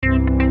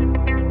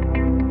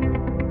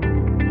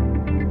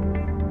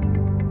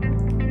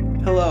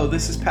Hello,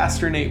 this is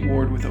Pastor Nate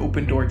Ward with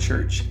Open Door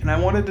Church, and I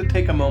wanted to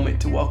take a moment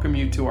to welcome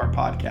you to our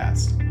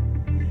podcast.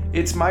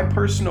 It's my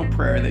personal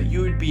prayer that you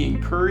would be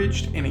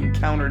encouraged and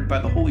encountered by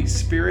the Holy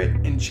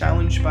Spirit and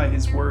challenged by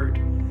His Word.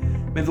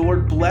 May the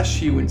Lord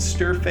bless you and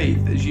stir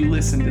faith as you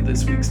listen to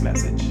this week's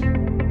message.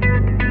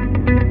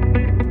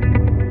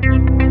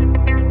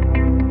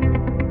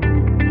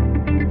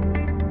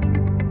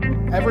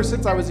 Ever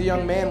since I was a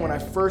young man, when I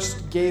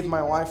first gave my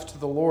life to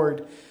the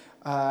Lord,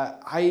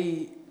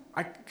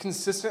 I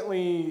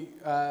consistently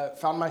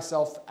found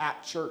myself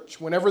at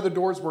church. Whenever the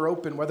doors were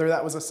open, whether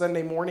that was a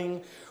Sunday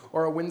morning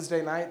or a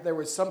Wednesday night, there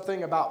was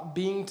something about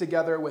being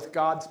together with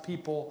God's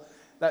people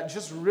that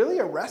just really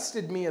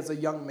arrested me as a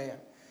young man.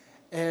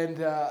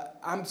 And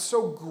I'm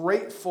so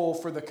grateful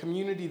for the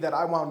community that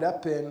I wound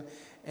up in,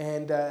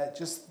 and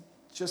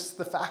just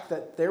the fact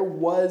that there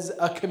was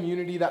a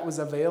community that was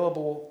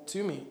available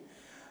to me.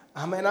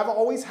 And I've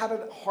always had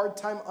a hard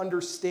time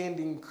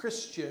understanding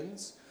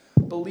Christians,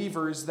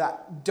 believers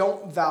that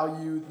don't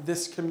value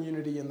this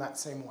community in that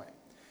same way.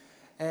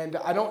 And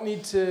I don't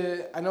need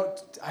to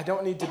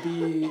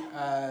be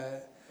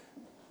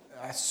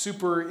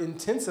super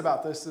intense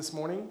about this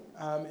morning,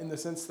 in the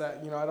sense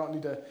that, I don't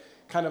need to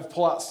kind of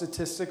pull out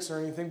statistics or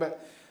anything,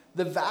 but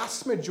the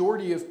vast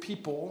majority of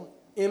people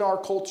in our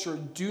culture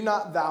do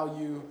not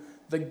value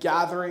the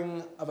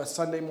gathering of a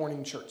Sunday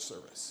morning church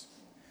service.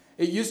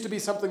 It used to be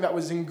something that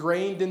was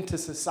ingrained into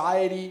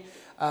society.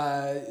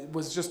 It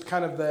was just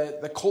kind of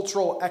the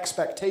cultural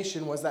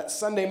expectation was that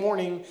Sunday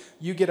morning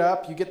you get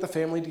up, you get the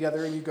family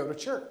together, and you go to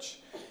church.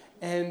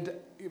 And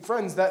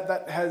friends,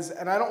 that has,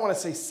 and I don't want to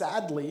say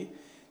sadly,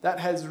 that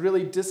has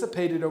really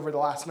dissipated over the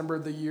last number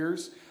of the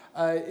years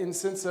in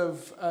sense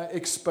of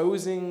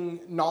exposing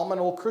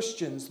nominal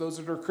Christians, those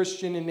that are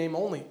Christian in name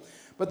only.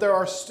 But there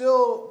are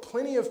still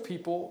plenty of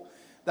people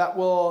that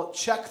will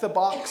check the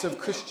box of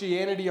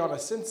Christianity on a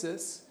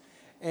census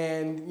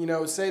and,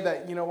 say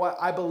that,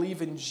 I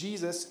believe in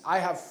Jesus. I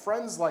have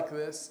friends like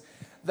this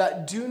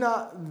that do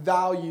not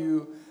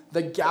value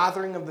the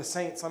gathering of the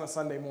saints on a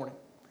Sunday morning,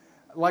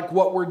 like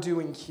what we're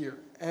doing here.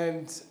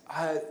 And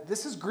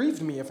this has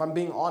grieved me, if I'm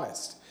being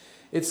honest.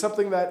 It's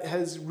something that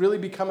has really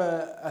become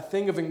a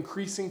thing of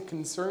increasing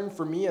concern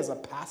for me as a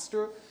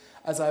pastor,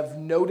 as I've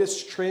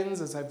noticed trends,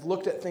 as I've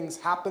looked at things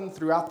happen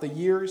throughout the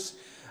years,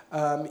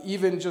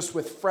 even just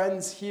with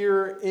friends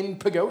here in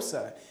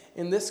Pagosa,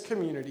 in this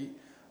community.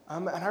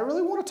 And I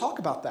really want to talk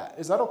about that.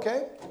 Is that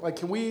okay? Like,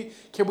 can we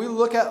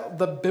look at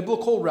the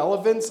biblical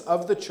relevance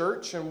of the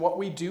church and what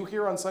we do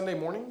here on Sunday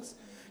mornings?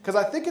 Because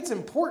I think it's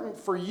important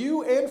for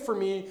you and for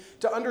me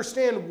to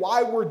understand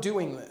why we're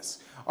doing this.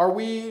 Are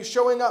we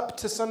showing up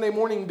to Sunday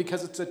morning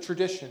because it's a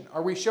tradition?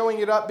 Are we showing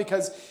it up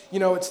because,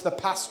 it's the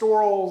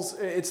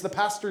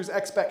pastor's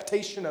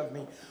expectation of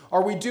me?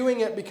 Are we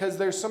doing it because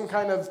there's some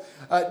kind of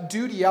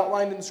duty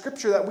outlined in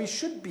Scripture that we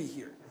should be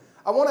here?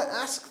 I want to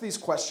ask these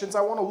questions.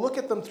 I want to look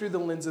at them through the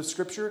lens of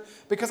Scripture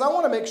because I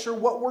want to make sure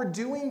what we're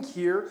doing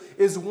here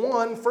is,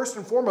 one, first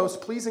and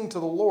foremost, pleasing to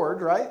the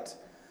Lord, right?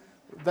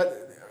 That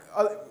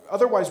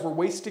otherwise we're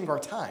wasting our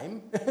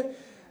time.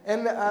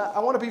 And I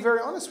want to be very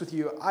honest with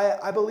you.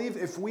 I believe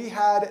if we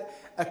had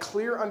a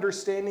clear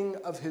understanding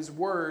of His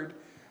Word,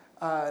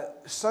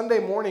 Sunday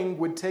morning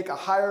would take a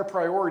higher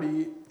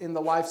priority in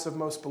the lives of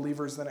most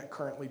believers than it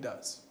currently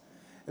does.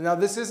 And now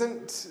this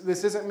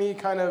isn't me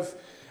kind of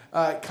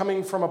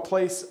coming from a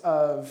place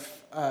of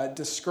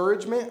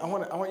discouragement. I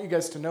want you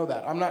guys to know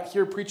that. I'm not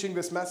here preaching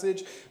this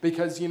message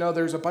because,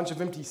 there's a bunch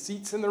of empty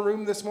seats in the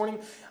room this morning.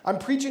 I'm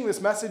preaching this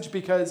message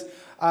because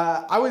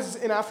I was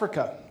in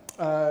Africa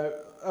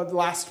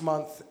last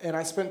month, and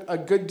I spent a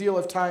good deal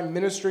of time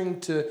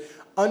ministering to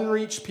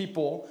unreached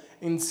people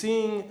and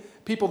seeing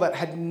people that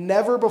had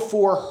never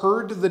before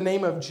heard the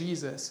name of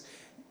Jesus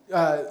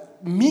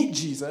meet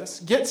Jesus,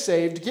 get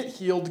saved, get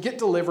healed, get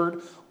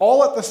delivered,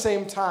 all at the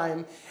same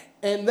time,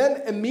 and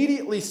then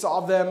immediately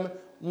saw them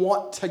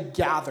want to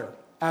gather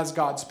as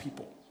God's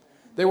people.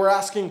 They were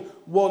asking,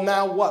 well,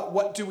 now what?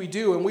 What do we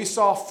do? And we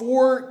saw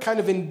 4 kind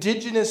of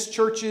indigenous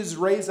churches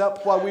raise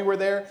up while we were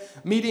there,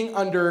 meeting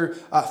under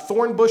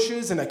thorn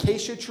bushes and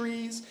acacia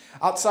trees,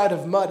 outside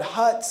of mud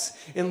huts,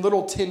 in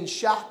little tin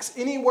shacks,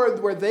 anywhere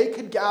where they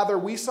could gather.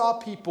 We saw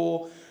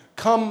people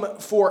come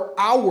for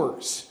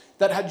hours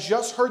that had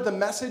just heard the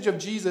message of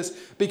Jesus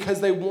because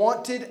they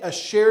wanted a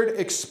shared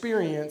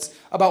experience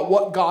about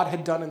what God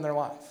had done in their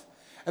life.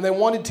 And they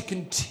wanted to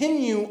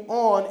continue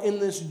on in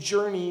this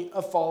journey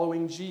of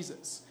following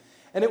Jesus.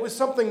 And it was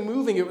something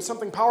moving. It was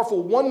something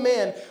powerful. One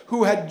man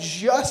who had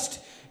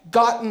just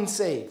gotten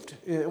saved,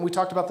 and we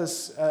talked about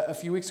this a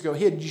few weeks ago.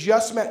 He had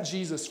just met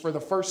Jesus for the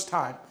first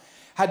time.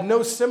 Had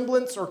no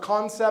semblance or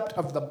concept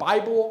of the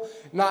Bible,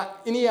 not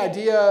any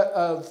idea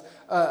of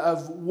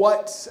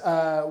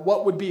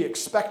what would be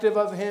expected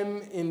of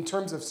him in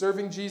terms of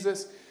serving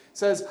Jesus.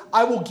 Says,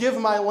 I will give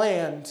my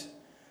land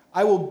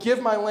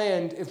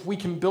if we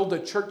can build a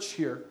church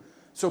here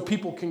so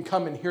people can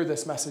come and hear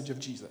this message of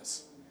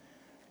Jesus.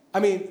 I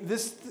mean,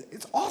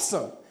 it's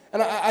awesome.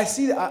 And I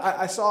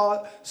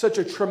saw such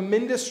a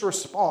tremendous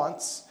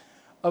response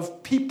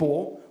of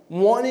people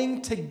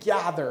wanting to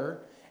gather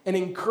and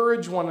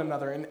encourage one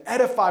another and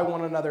edify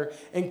one another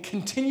and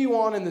continue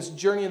on in this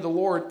journey of the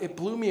Lord, it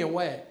blew me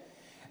away.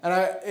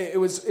 And it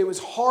was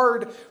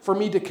hard for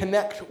me to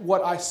connect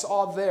what I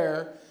saw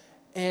there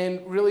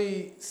and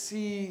really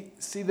see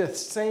the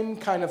same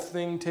kind of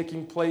thing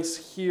taking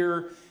place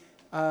here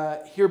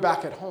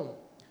back at home,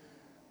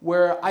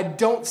 where I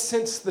don't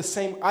sense the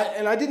same,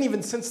 I didn't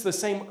even sense the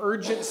same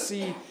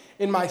urgency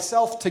in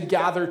myself to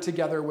gather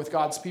together with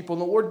God's people.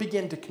 And the Lord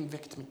began to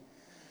convict me.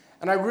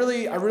 And I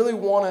really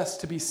want us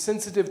to be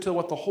sensitive to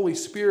what the Holy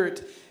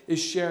Spirit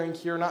is sharing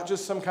here, not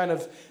just some kind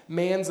of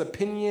man's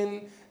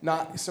opinion,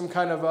 not some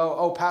kind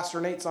of, Pastor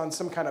Nate's on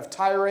some kind of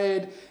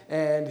tirade,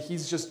 and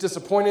he's just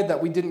disappointed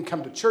that we didn't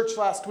come to church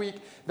last week.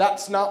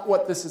 That's not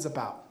what this is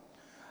about.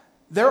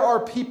 There are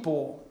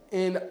people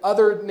in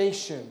other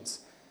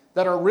nations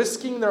that are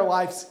risking their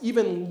lives,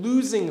 even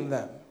losing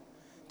them,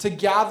 to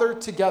gather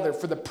together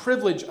for the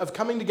privilege of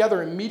coming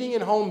together and meeting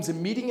in homes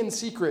and meeting in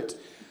secret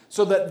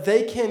so that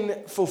they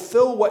can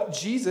fulfill what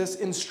Jesus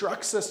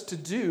instructs us to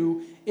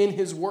do in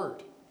his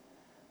word.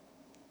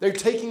 They're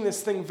taking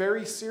this thing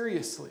very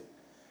seriously.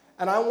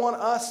 And I want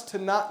us to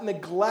not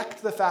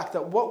neglect the fact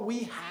that what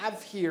we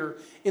have here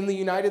in the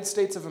United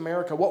States of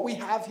America, what we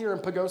have here in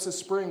Pagosa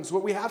Springs,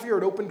 what we have here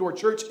at Open Door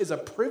Church is a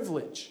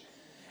privilege.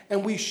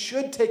 And we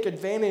should take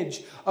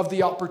advantage of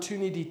the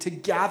opportunity to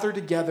gather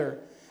together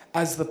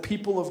as the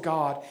people of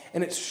God.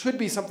 And it should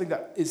be something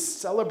that is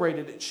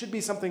celebrated. It should be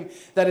something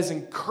that is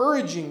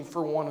encouraging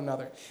for one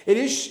another.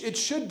 It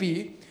should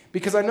be,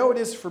 because I know it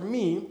is for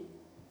me,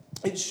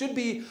 it should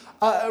be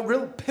a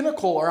real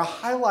pinnacle or a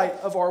highlight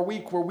of our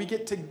week where we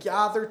get to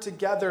gather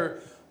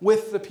together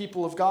with the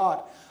people of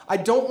God. I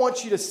don't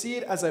want you to see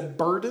it as a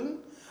burden.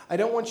 I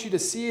don't want you to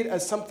see it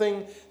as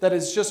something that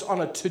is just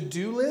on a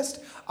to-do list.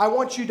 I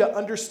want you to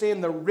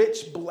understand the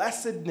rich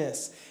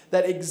blessedness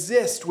that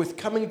exists with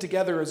coming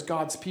together as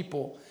God's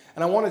people.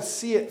 And I want to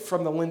see it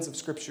from the lens of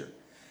Scripture.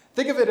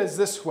 Think of it as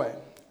this way.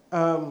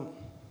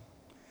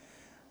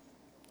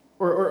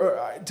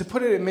 Or to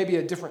put it in maybe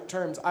a different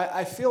terms,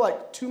 I feel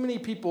like too many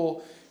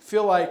people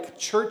feel like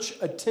church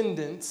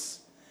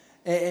attendance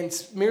and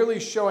merely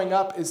showing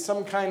up is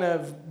some kind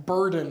of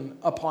burden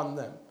upon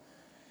them.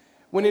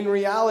 When in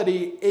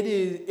reality,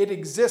 it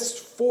exists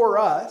for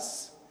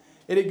us.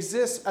 It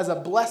exists as a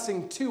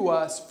blessing to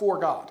us for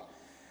God.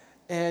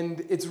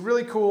 And it's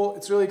really cool.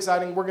 It's really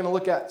exciting. We're going to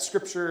look at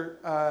Scripture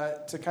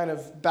to kind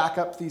of back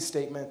up these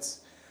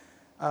statements.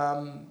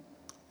 And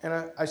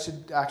I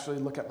should actually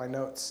look at my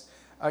notes.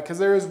 Because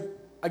there is,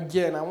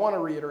 again, I want to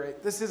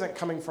reiterate, this isn't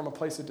coming from a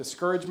place of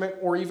discouragement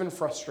or even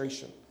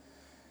frustration.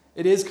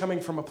 It is coming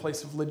from a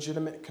place of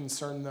legitimate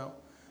concern, though.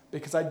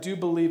 Because I do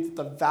believe that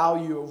the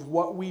value of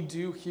what we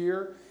do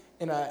here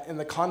in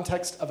the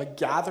context of a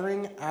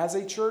gathering as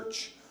a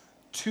church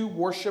to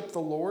worship the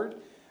Lord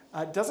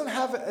doesn't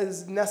have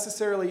as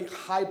necessarily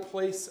high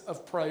place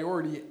of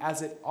priority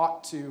as it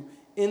ought to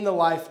in the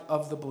life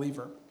of the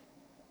believer.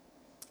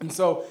 And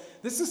so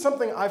this is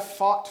something I've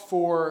fought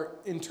for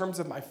in terms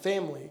of my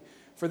family,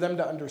 for them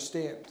to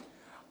understand.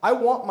 I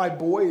want my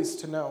boys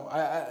to know.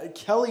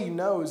 Kelly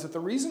knows that the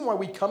reason why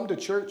we come to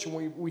church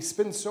and we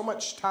spend so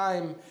much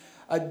time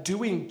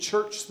doing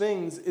church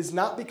things is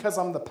not because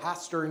I'm the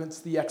pastor and it's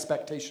the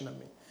expectation of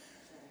me.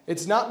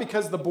 It's not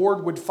because the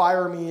board would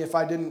fire me if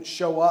I didn't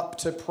show up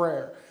to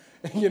prayer.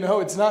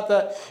 It's not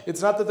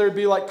that there'd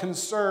be like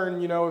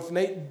concern, if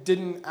Nate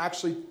didn't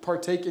actually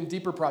partake in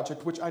Deeper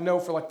Project, which I know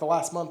for like the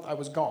last month I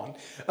was gone.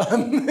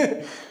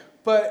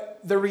 But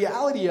the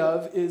reality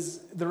of it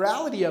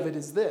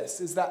is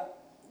this, is that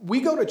we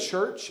go to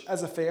church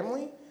as a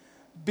family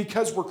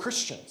because we're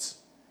Christians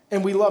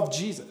and we love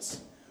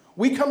Jesus.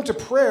 We come to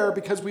prayer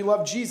because we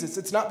love Jesus.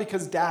 It's not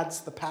because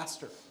Dad's the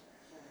pastor.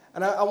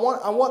 And I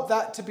want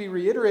that to be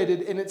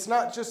reiterated, and it's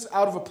not just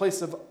out of a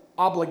place of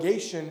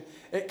obligation.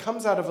 It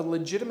comes out of a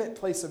legitimate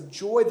place of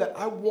joy that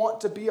I want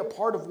to be a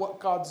part of what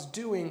God's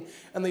doing,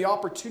 and the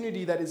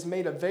opportunity that is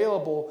made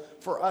available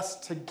for us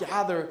to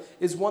gather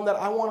is one that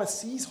I want to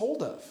seize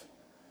hold of.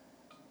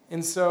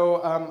 And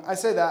so I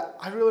say that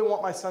I really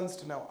want my sons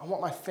to know. I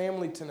want my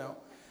family to know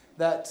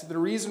that the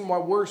reason why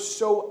we're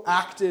so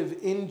active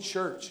in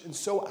church and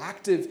so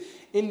active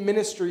in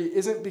ministry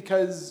isn't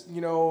because,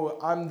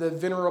 I'm the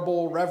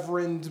venerable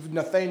Reverend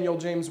Nathaniel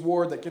James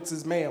Ward that gets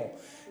his mail,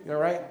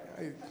 right?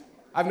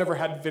 I've never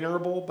had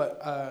venerable,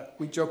 but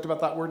we joked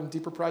about that word in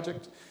Deeper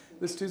Project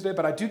this Tuesday,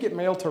 but I do get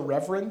mail to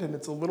Reverend, and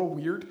it's a little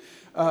weird.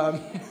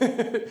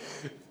 But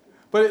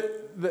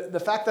the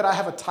fact that I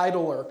have a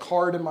title or a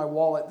card in my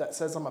wallet that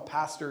says I'm a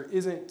pastor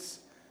isn't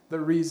the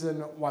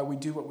reason why we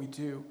do what we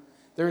do.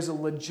 There's a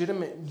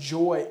legitimate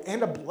joy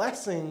and a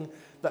blessing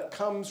that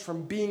comes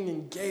from being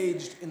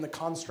engaged in the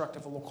construct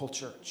of a local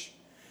church.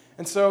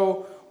 And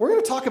so we're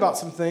going to talk about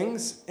some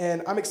things,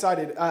 and I'm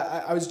excited.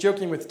 I was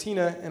joking with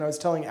Tina, and I was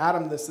telling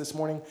Adam this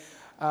morning.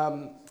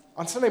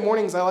 On Sunday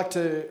mornings, I like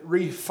to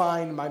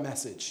refine my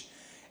message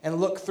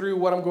and look through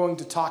what I'm going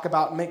to talk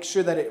about and make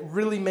sure that it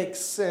really makes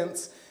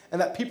sense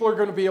and that people are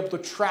going to be able to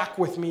track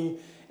with me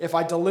if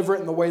I deliver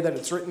it in the way that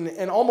it's written.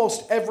 And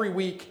almost every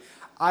week,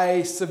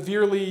 I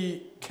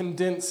severely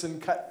condense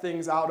and cut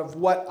things out of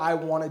what I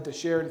wanted to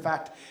share. In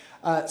fact,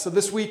 so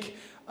this week,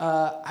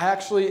 I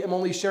actually am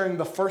only sharing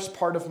the first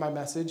part of my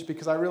message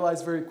because I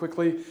realized very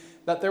quickly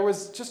that there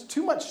was just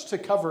too much to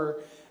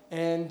cover.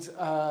 And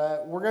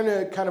we're going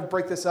to kind of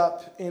break this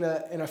up in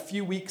a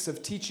few weeks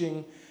of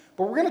teaching.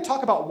 But we're going to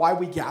talk about why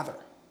we gather.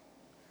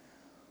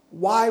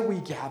 Why we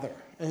gather.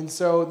 And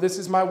so this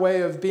is my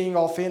way of being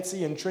all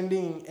fancy and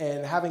trending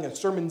and having a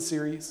sermon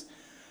series.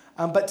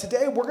 But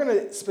today we're going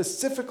to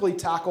specifically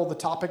tackle the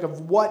topic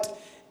of what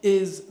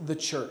is the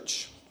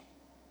church.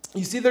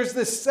 You see, there's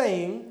this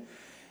saying,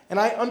 and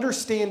I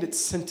understand its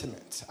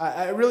sentiment.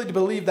 I really do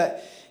believe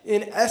that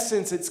in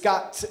essence it's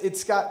got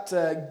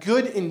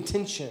good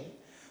intention.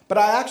 But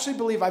I actually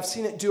believe I've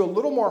seen it do a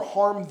little more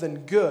harm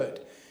than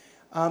good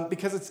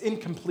because it's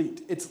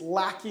incomplete. It's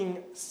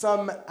lacking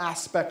some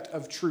aspect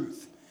of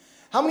truth.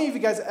 How many of you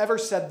guys ever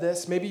said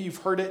this? Maybe you've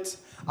heard it.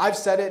 I've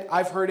said it.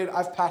 I've heard it.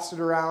 I've passed it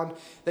around.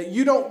 That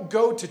you don't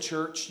go to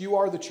church. You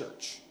are the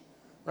church.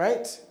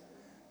 Right?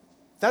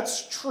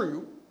 That's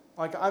true.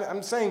 Like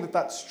I'm saying that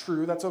that's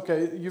true. That's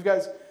okay. You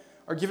guys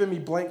are giving me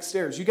blank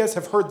stares. You guys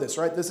have heard this,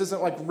 right? This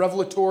isn't like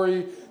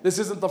revelatory. This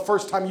isn't the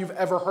first time you've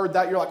ever heard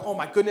that. You're like, oh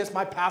my goodness,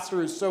 my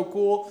pastor is so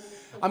cool.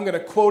 I'm going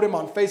to quote him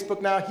on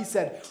Facebook now. He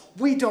said,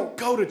 we don't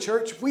go to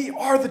church. We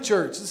are the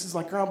church. This is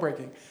like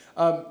groundbreaking.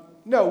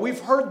 No, we've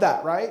heard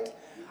that, right?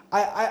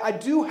 I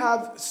do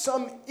have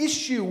some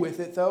issue with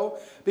it, though,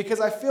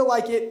 because I feel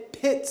like it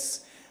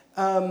pits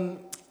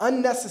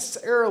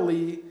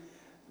unnecessarily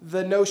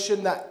the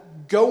notion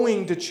that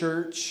going to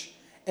church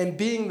and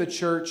being the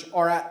church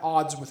are at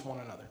odds with one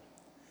another.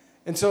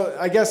 And so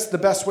I guess the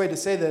best way to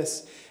say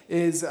this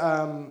is,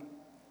 I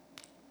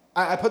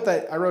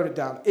wrote it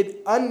down.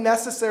 It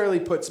unnecessarily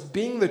puts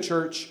being the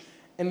church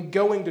and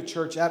going to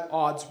church at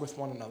odds with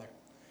one another.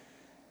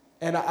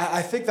 And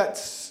I think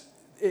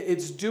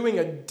it's doing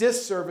a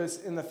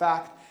disservice in the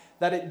fact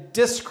that it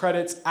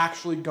discredits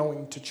actually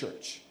going to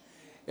church.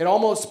 It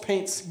almost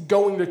paints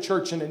going to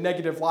church in a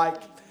negative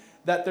light,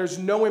 that there's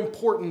no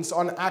importance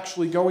on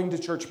actually going to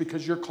church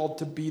because you're called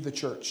to be the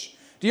church.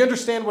 Do you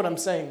understand what I'm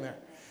saying there?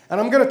 And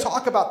I'm going to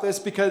talk about this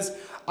because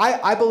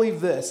I believe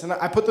this, and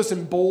I put this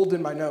in bold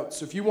in my notes.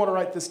 So if you want to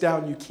write this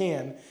down, you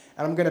can.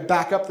 And I'm going to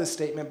back up this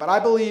statement. But I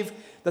believe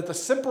that the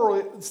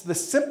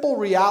simple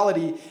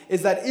reality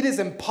is that it is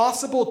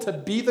impossible to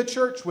be the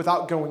church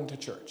without going to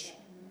church.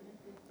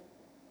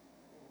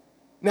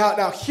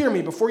 Now hear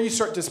me. Before you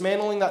start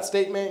dismantling that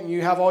statement and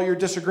you have all your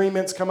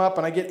disagreements come up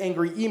and I get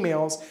angry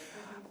emails,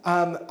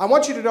 I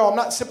want you to know I'm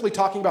not simply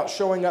talking about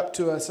showing up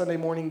to a Sunday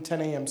morning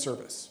 10 a.m.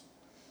 service.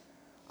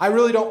 I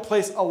really don't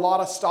place a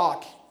lot of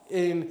stock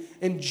in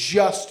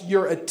just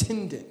your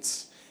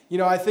attendance. You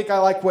know, I think I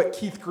like what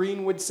Keith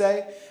Green would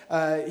say.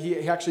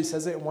 He actually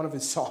says it in one of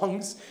his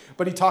songs,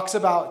 but he talks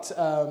about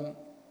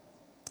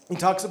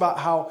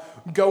how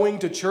going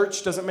to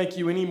church doesn't make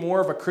you any more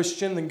of a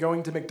Christian than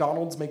going to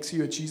McDonald's makes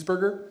you a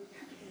cheeseburger.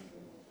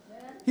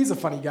 He's a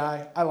funny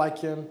guy. I like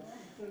him.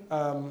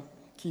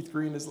 Keith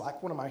Green is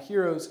like one of my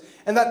heroes.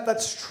 And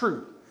that's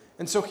true.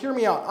 And so hear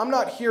me out. I'm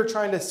not here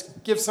trying to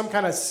give some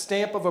kind of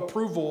stamp of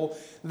approval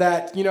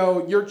that, you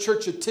know, your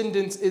church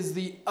attendance is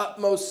the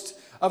utmost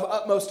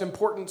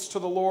importance to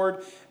the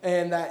Lord,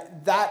 and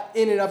that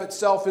in and of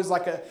itself is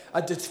like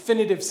a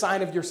definitive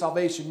sign of your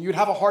salvation. You'd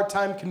have a hard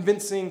time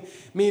convincing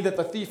me that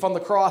the thief on the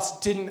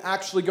cross didn't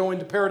actually go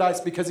into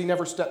paradise because he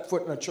never stepped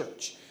foot in a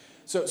church.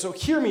 So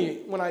hear me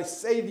when I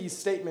say these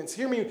statements.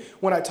 Hear me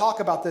when I talk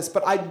about this.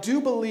 But I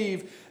do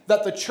believe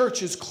that the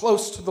church is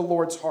close to the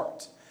Lord's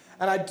heart.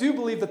 And I do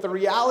believe that the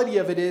reality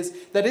of it is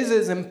that it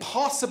is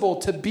impossible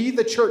to be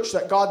the church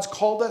that God's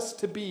called us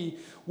to be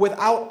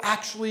without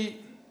actually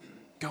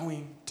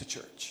going to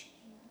church.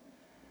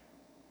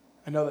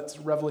 I know that's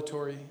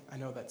revelatory. I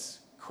know that's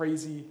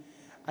crazy.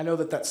 I know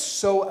that that's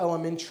so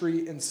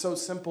elementary and so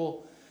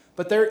simple.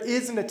 But there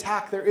is an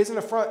attack. There is an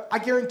affront. I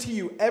guarantee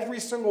you, every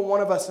single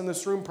one of us in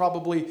this room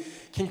probably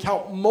can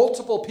count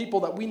multiple people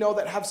that we know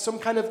that have some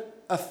kind of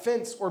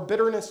offense or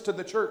bitterness to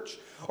the church.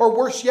 Or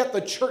worse yet,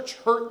 the church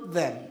hurt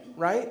them,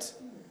 right?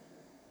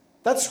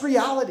 That's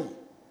reality.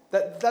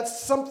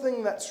 That's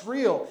something that's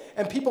real.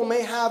 And people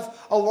may have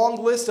a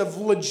long list of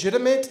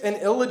legitimate and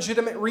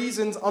illegitimate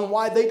reasons on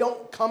why they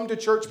don't come to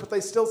church, but they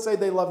still say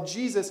they love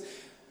Jesus.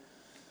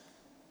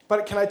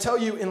 But can I tell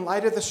you, in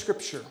light of the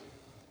scripture,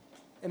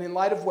 and in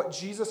light of what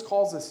Jesus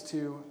calls us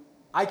to,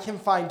 I can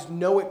find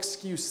no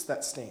excuse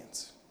that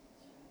stands.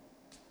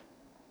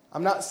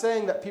 I'm not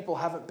saying that people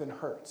haven't been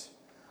hurt.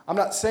 I'm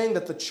not saying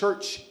that the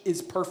church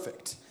is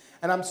perfect.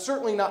 And I'm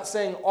certainly not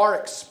saying our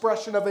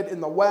expression of it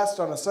in the West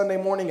on a Sunday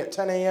morning at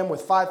 10 a.m.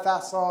 with 5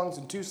 fast songs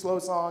and 2 slow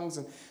songs,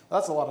 and well,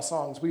 that's a lot of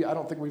songs. I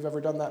don't think we've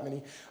ever done that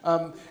many.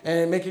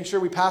 And making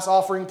sure we pass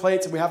offering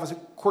plates and we have a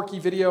quirky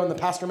video and the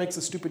pastor makes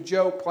a stupid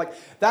joke. Like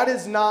that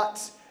is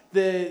not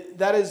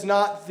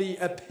the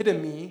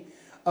epitome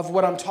of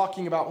what I'm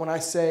talking about when I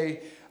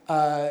say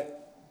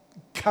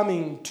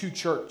coming to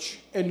church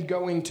and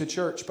going to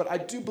church, but I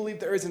do believe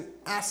there is an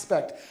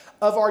aspect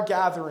of our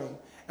gathering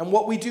and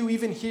what we do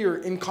even here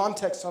in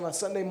context on a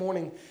Sunday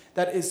morning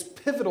that is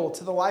pivotal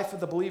to the life of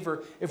the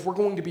believer if we're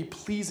going to be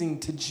pleasing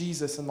to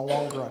Jesus in the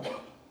long run.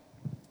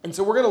 And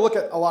so we're going to look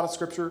at a lot of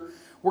scripture.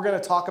 We're going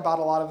to talk about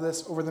a lot of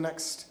this over the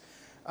next,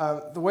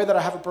 the way that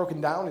I have it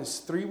broken down is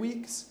 3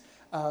 weeks.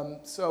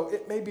 So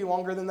it may be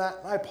longer than that.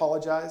 I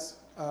apologize.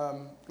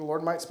 The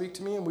Lord might speak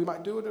to me and we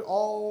might do it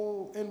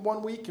all in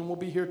 1 week and we'll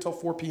be here till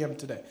 4 p.m.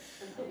 today.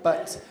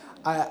 But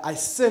I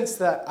sense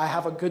that I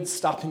have a good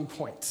stopping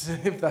point,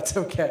 if that's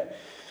okay.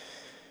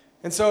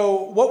 And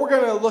so what we're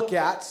going to look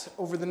at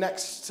over the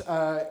next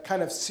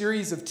kind of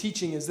series of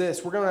teaching is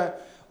this. We're going to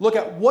look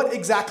at what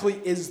exactly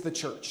is the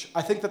church.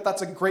 I think that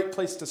that's a great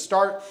place to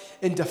start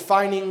in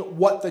defining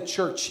what the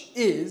church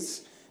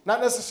is.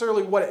 Not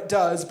necessarily what it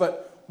does,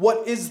 but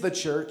what is the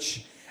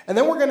church? And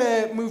then we're going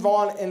to move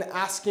on in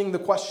asking the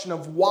question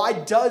of why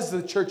does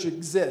the church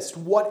exist?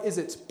 What is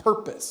its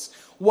purpose?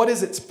 What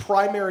is its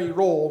primary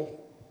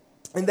role?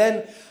 And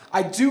then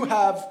I do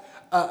have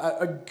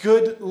a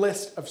good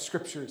list of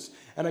scriptures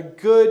and a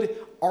good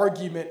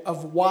argument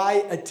of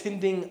why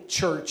attending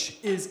church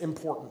is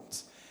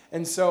important.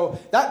 And so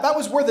that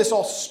was where this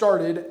all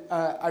started.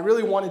 I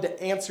really wanted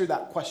to answer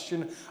that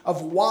question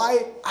of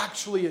why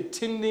actually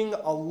attending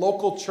a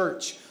local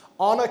church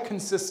on a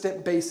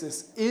consistent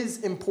basis is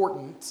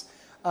important.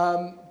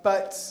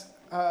 But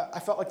I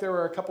felt like there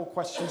were a couple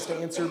questions to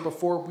answer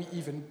before we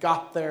even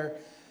got there.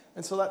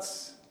 And so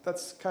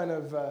that's kind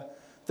of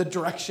the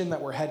direction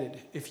that we're headed,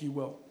 if you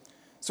will.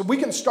 So we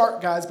can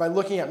start, guys, by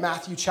looking at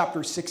Matthew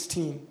chapter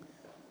 16.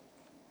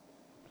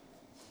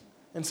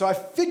 And so I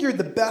figured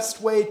the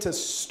best way to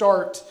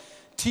start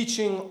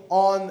teaching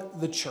on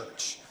the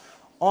church,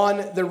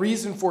 on the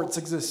reason for its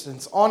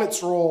existence, on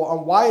its role,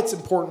 on why it's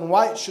important,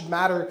 why it should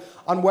matter,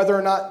 on whether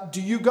or not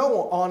do you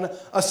go on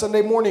a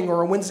Sunday morning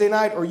or a Wednesday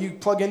night or you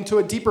plug into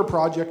a deeper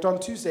project on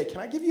Tuesday. Can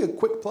I give you a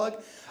quick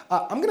plug?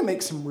 I'm going to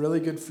make some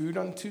really good food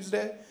on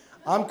Tuesday.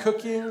 I'm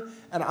cooking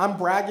and I'm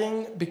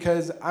bragging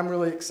because I'm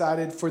really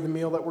excited for the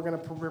meal that we're going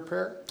to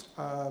prepare.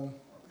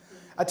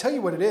 I tell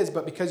you what it is,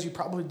 but because you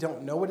probably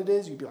don't know what it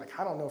is, you'd be like,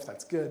 I don't know if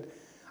that's good.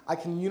 I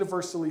can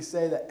universally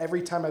say that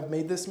every time I've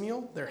made this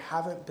meal, there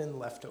haven't been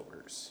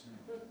leftovers.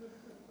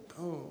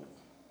 Boom.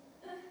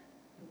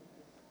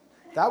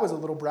 That was a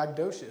little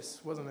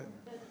braggadocious, wasn't it?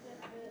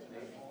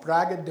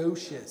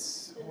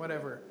 Braggadocious,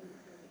 whatever.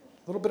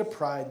 A little bit of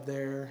pride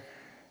there.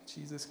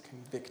 Jesus,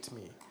 convict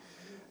me.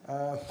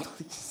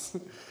 Please.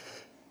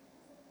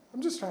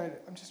 I'm just trying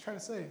to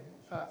say,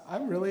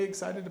 I'm really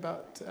excited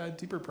about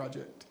Deeper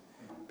Project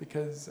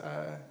because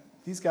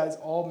these guys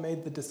all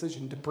made the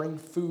decision to bring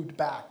food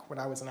back when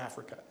I was in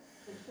Africa.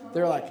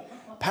 They're like,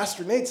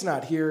 Pastor Nate's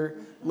not here.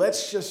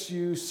 Let's just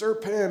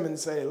usurp him and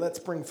say, let's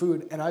bring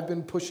food. And I've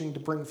been pushing to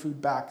bring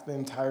food back the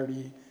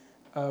entirety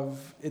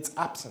of its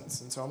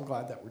absence. And so I'm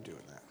glad that we're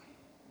doing that.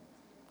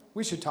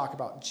 We should talk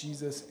about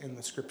Jesus in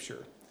the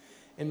scripture.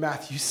 In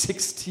Matthew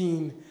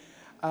 16,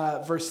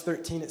 verse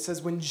 13, it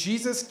says, when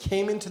Jesus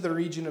came into the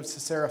region of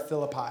Caesarea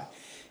Philippi,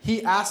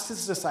 he asked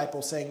his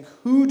disciples, saying,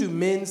 who do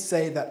men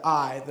say that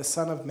I, the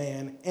Son of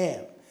Man,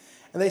 am?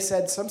 And they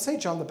said, some say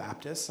John the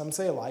Baptist, some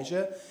say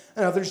Elijah,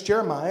 and others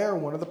Jeremiah or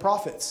one of the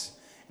prophets.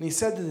 And he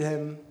said to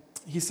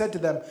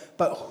them,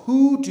 but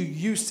who do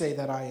you say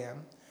that I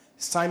am?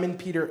 Simon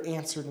Peter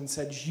answered and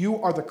said,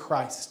 you are the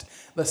Christ,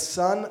 the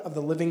Son of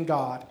the living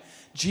God.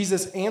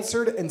 Jesus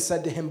answered and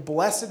said to him,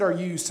 blessed are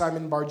you,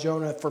 Simon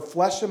Bar-Jonah, for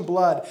flesh and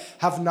blood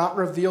have not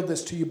revealed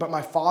this to you, but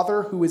my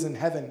Father who is in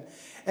heaven.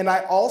 And I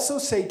also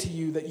say to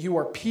you that you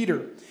are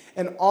Peter,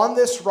 and on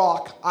this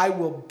rock I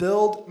will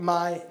build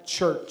my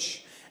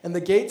church, and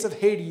the gates of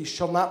Hades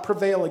shall not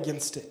prevail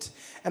against it.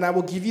 And I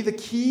will give you the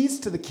keys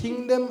to the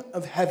kingdom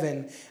of heaven,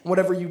 and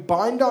whatever you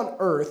bind on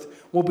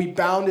earth will be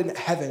bound in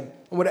heaven,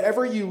 and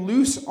whatever you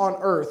loose on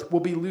earth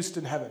will be loosed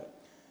in heaven.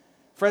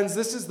 Friends,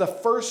 this is the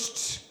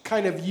first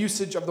kind of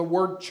usage of the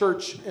word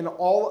church in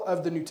all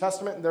of the New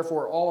Testament, and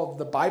therefore all of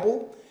the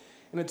Bible.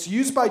 And it's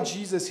used by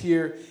Jesus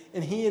here,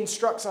 and he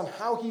instructs on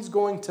how he's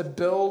going to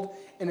build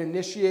and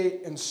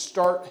initiate and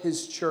start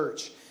his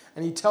church.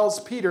 And he tells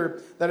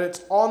Peter that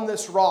it's on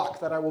this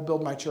rock that I will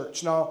build my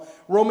church. Now,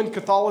 Roman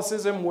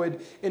Catholicism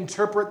would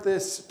interpret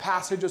this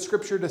passage of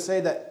Scripture to say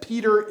that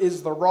Peter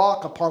is the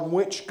rock upon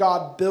which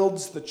God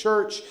builds the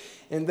church,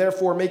 and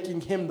therefore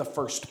making him the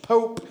first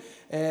pope.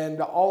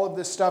 And all of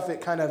this stuff,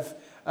 it kind of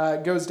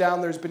goes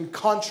down. There's been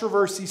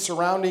controversy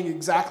surrounding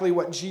exactly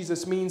what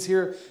Jesus means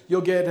here.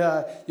 You'll get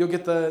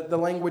the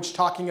language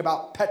talking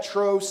about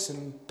Petros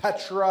and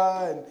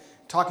Petra and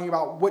talking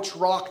about which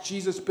rock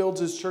Jesus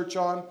builds his church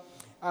on.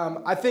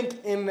 I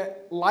think in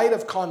light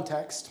of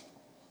context,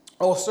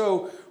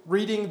 also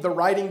reading the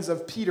writings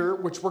of Peter,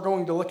 which we're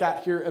going to look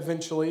at here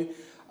eventually,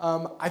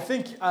 I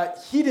think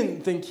he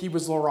didn't think he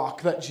was the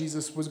rock that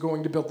Jesus was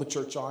going to build the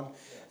church on.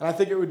 And I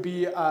think it would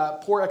be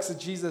poor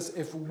exegesis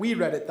if we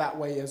read it that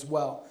way as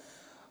well.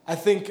 I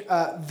think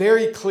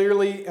very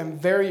clearly and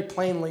very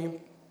plainly,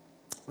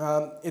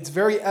 it's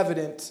very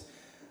evident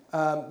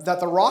that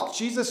the rock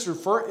Jesus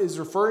is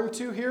referring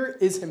to here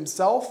is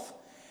himself,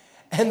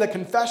 and the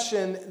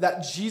confession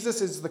that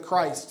Jesus is the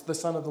Christ, the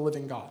Son of the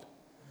living God.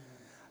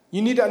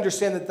 You need to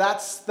understand that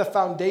that's the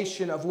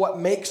foundation of what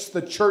makes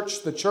the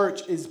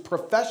church is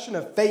profession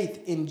of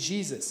faith in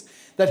Jesus,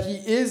 that he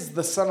is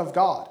the Son of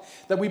God,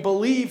 that we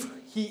believe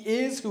he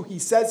is who he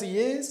says he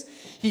is,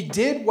 he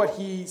did what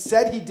he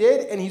said he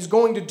did, and he's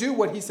going to do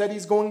what he said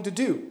he's going to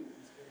do.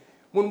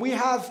 When we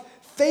have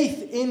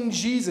faith in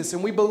Jesus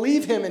and we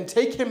believe him and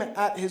take him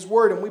at his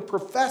word and we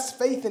profess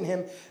faith in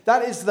him,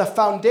 that is the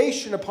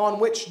foundation upon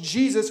which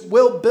Jesus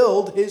will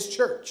build his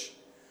church.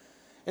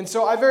 And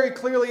so I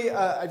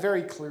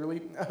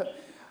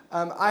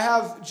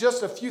have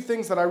just a few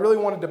things that I really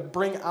wanted to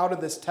bring out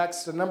of this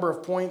text, a number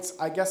of points.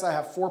 I guess I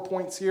have 4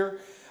 points here.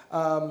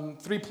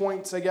 3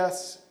 points, I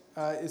guess,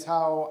 is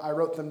how I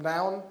wrote them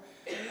down.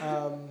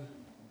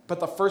 But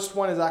the first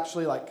one is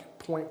actually like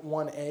point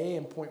 1A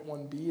and point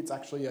 1B. It's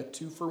actually a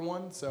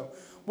 2-for-1, so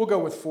we'll go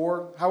with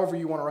 4, however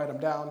you want to write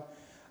them down.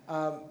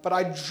 But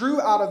I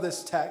drew out of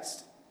this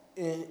text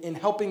in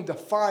helping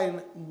define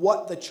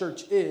what the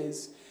church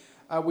is.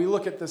 We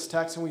look at this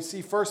text and we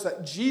see first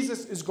that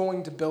Jesus is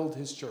going to build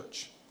his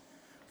church,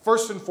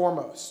 first and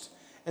foremost.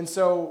 And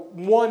so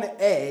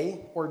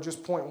 1A, or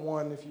just point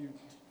 1,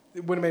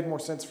 it would have made more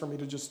sense for me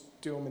to just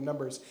do them in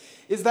numbers,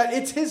 is that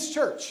it's his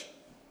church.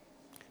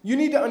 You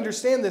need to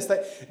understand this,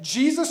 that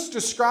Jesus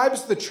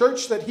describes the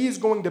church that he is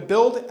going to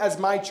build as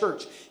my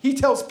church. He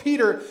tells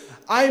Peter,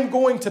 I am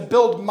going to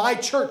build my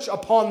church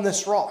upon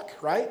this rock,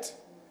 right?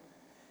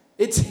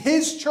 It's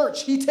his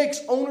church. He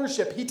takes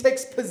ownership. He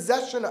takes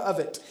possession of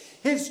it.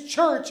 His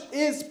church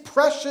is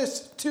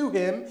precious to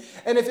him.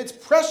 And if it's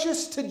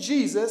precious to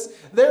Jesus,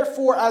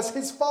 therefore, as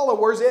his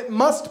followers, it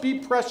must be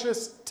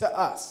precious to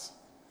us.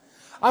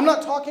 I'm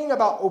not talking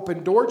about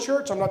open door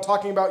church. I'm not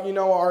talking about,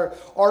 our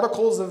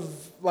articles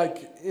of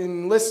like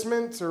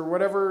enlistment or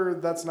whatever.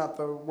 That's not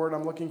the word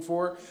I'm looking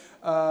for.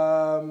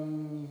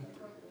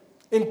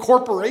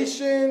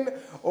 Incorporation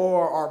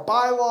or our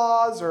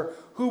bylaws or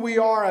who we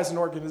are as an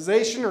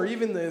organization or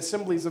even the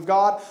assemblies of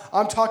God.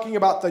 I'm talking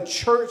about the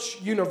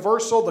church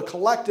universal, the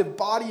collective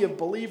body of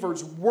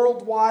believers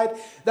worldwide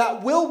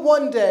that will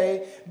one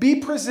day be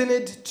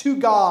presented to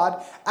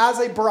God as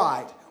a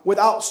bride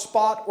without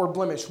spot or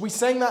blemish. We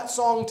sang that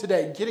song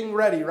today, Getting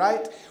Ready,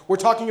 right? We're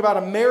talking about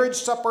a marriage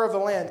supper of the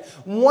Lamb.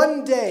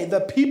 One day,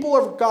 the people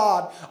of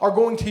God are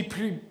going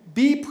to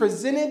be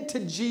presented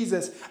to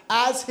Jesus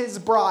as his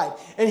bride.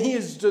 And he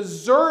is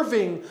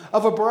deserving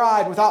of a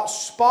bride without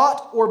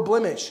spot or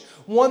blemish,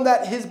 one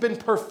that has been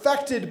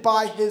perfected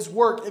by his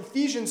work.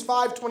 Ephesians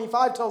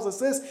 5:25 tells us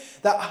this,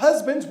 that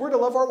husbands, we're to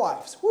love our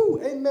wives. Woo,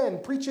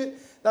 amen. Preach it.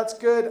 That's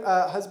good.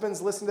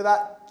 Husbands, listen to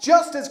that.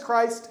 Just as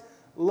Christ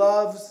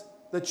loves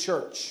the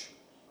church.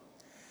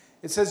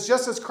 It says,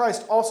 just as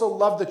Christ also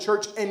loved the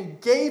church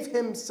and gave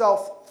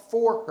himself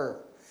for her,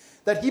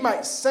 that he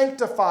might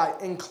sanctify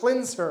and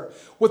cleanse her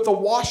with the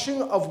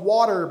washing of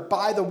water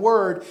by the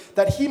word,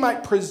 that he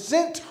might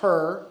present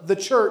her, the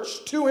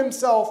church, to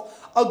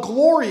himself, a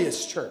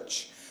glorious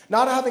church,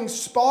 not having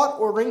spot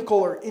or wrinkle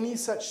or any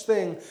such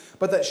thing,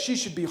 but that she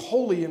should be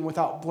holy and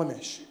without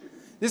blemish.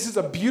 This is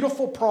a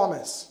beautiful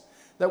promise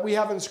that we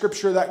have in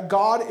Scripture, that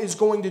God is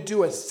going to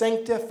do a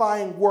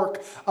sanctifying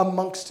work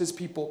amongst his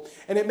people.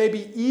 And it may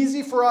be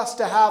easy for us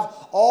to have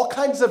all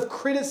kinds of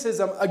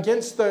criticism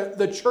against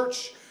the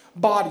church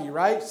body,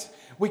 right?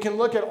 We can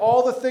look at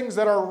all the things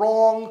that are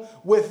wrong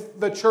with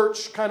the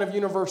church kind of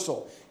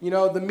universal.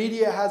 The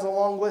media has a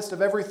long list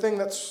of everything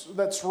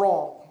that's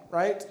wrong,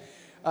 right?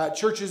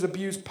 Churches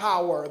abuse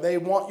power. They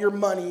want your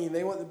money.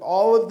 They want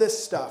all of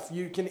this stuff.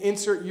 You can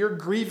insert your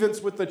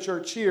grievance with the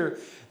church here.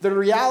 The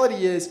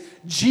reality is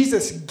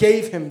Jesus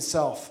gave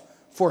himself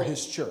for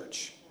his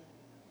church.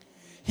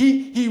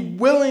 He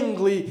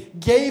willingly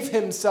gave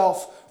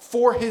himself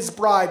for his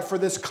bride, for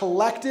this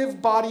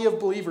collective body of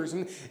believers.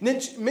 And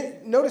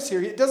notice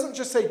here, it doesn't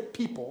just say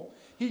people.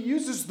 He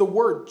uses the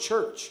word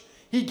church.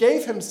 He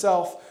gave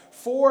himself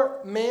for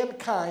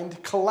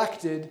mankind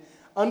collected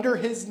under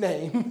his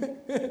name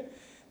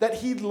that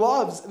he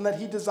loves and that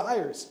he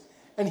desires.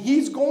 And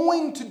he's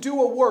going to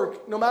do a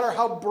work, no matter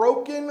how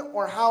broken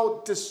or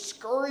how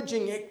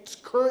discouraging its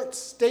current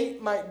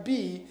state might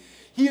be.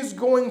 He is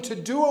going to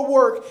do a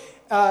work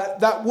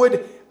that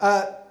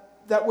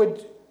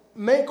would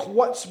make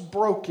what's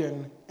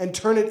broken and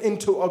turn it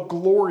into a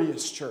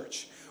glorious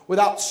church,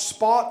 without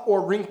spot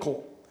or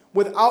wrinkle,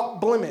 without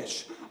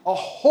blemish, a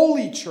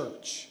holy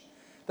church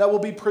that will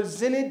be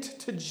presented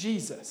to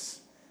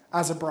Jesus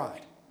as a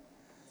bride.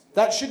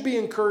 That should be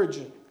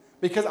encouraging.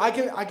 Because I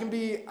can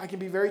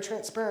be very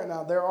transparent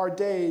now. There are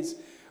days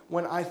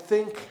when I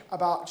think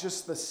about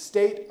just the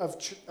state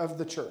of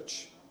the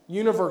church,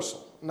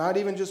 universal, not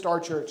even just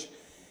our church,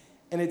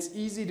 and it's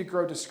easy to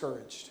grow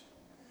discouraged.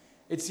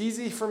 It's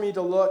easy for me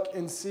to look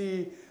and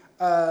see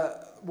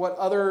what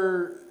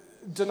other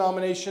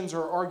denominations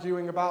are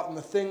arguing about and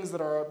the things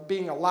that are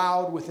being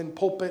allowed within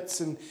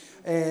pulpits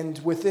and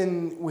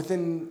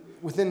within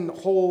within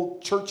whole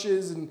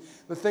churches and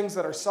the things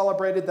that are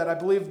celebrated that I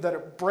believe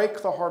that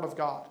break the heart of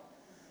God.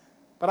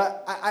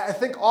 But I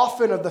think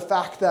often of the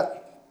fact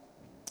that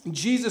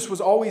Jesus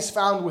was always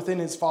found within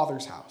his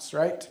Father's house,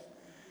 right?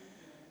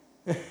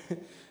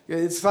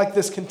 It's like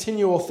this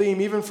continual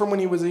theme. Even from when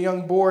he was a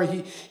young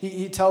boy,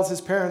 he tells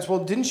his parents,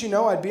 well, didn't you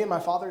know I'd be in my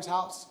Father's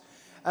house?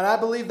 And I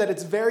believe that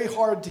it's very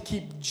hard to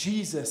keep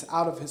Jesus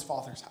out of his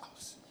Father's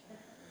house.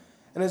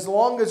 And as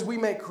long as we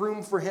make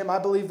room for him, I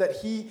believe that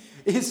he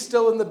is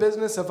still in the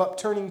business of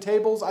upturning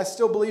tables. I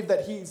still believe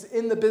that he's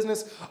in the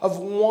business of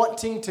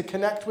wanting to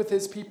connect with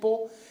his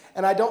people.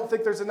 And I don't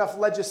think there's enough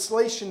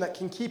legislation that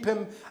can keep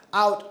him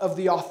out of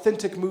the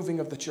authentic moving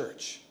of the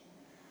church.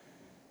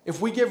 If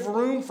we give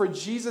room for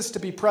Jesus to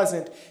be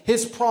present,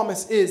 his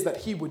promise is that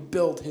he would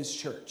build his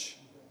church.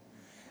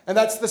 And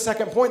that's the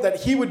second point,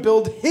 that he would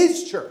build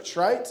his church,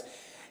 right?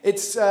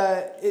 It's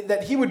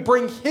that he would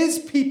bring his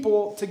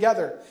people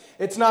together.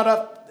 It's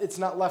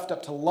not left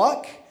up to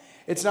luck.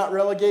 It's not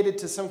relegated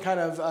to some kind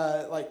of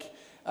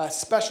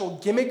special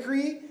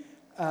gimmickry.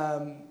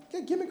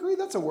 Gimmickry,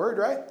 that's a word,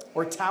 right?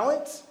 Or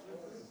talent.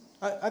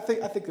 I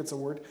think it's a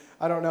word.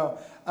 I don't know.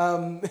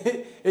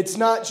 It's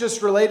not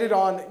just related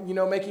on,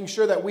 making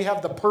sure that we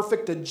have the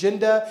perfect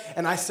agenda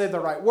and I say the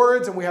right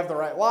words and we have the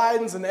right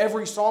lines and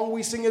every song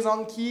we sing is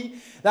on key.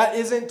 That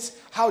isn't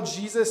how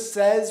Jesus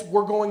says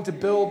we're going to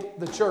build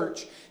the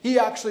church. He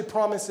actually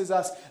promises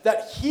us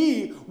that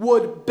he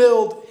would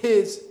build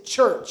his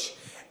church.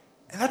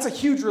 And that's a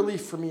huge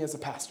relief for me as a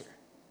pastor.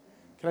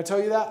 Can I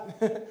tell you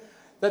that?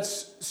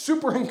 That's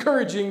super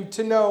encouraging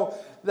to know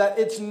that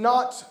it's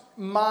not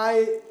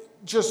my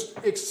just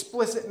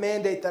explicit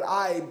mandate that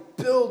I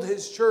build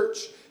his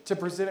church to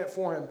present it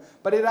for him.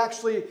 But it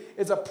actually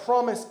is a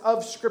promise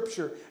of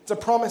Scripture. It's a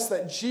promise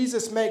that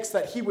Jesus makes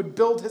that he would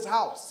build his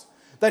house,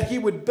 that he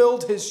would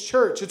build his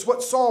church. It's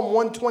what Psalm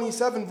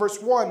 127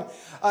 verse 1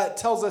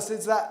 tells us,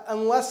 is that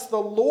unless the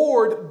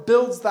Lord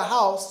builds the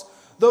house,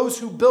 those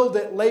who build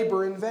it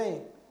labor in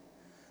vain.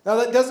 Now,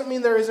 that doesn't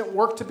mean there isn't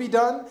work to be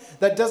done.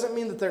 That doesn't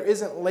mean that there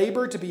isn't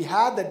labor to be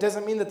had. That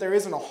doesn't mean that there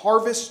isn't a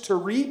harvest to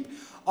reap.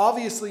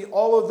 Obviously,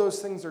 all of those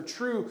things are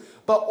true.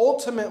 But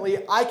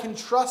ultimately, I can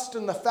trust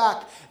in the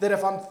fact that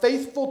if I'm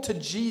faithful to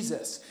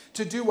Jesus,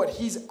 to do what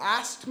he's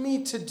asked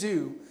me to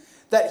do,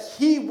 that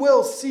he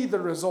will see the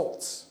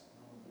results.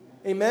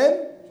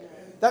 Amen?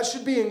 That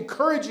should be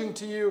encouraging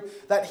to you,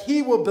 that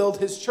he will build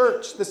his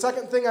church. The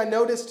second thing I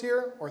noticed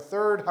here, or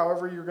third,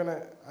 however you're going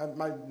to,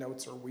 my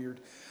notes are weird,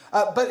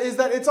 but is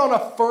that it's on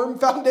a firm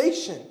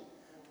foundation,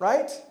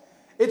 right?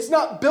 It's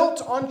not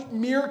built on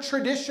mere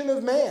tradition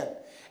of man.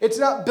 It's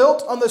not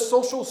built on the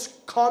social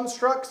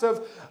constructs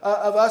of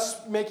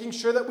us making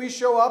sure that we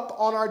show up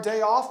on our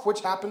day off, which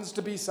happens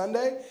to be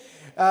Sunday.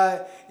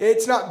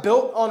 It's not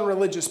built on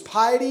religious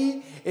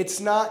piety.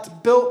 It's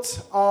not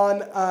built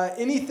on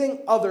anything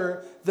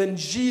other than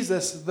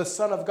Jesus, the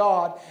Son of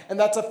God. And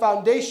that's a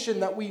foundation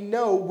that we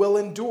know will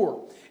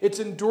endure. It's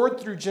endured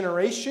through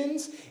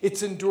generations.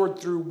 It's endured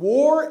through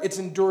war. It's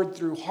endured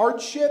through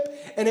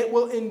hardship. And it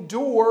will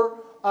endure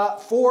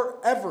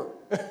forever.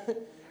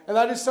 And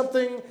that is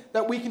something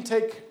that we can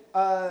take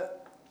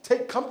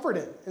comfort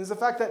in, is the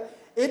fact that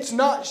it's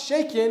not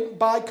shaken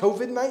by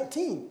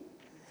COVID-19.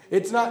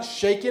 It's not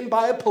shaken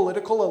by a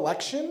political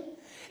election.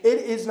 It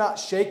is not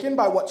shaken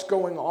by what's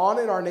going on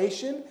in our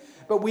nation.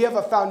 But we have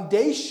a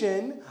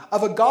foundation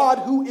of a God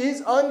who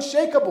is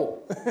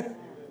unshakable.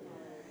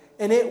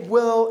 And it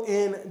will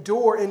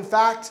endure. In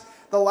fact,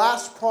 the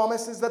last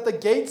promise is that the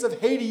gates of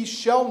Hades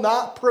shall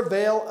not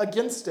prevail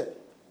against it.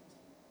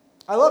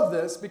 I love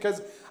this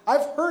because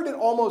I've heard it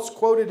almost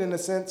quoted in a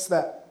sense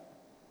that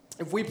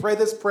if we pray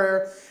this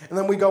prayer and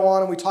then we go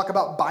on and we talk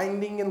about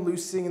binding and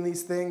loosing and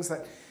these things,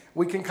 that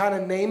we can kind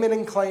of name it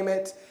and claim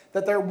it,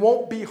 that there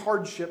won't be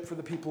hardship for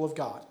the people of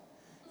God.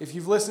 If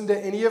you've listened to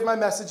any of my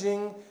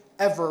messaging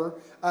ever,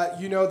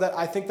 you know that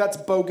I think that's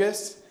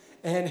bogus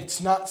and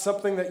it's not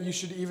something that you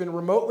should even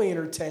remotely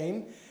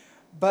entertain.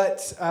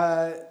 But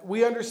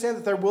we understand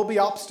that there will be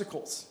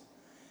obstacles.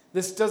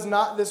 This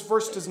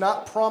verse does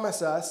not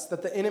promise us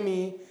that the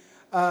enemy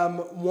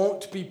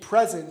won't be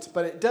present,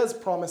 but it does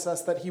promise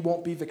us that he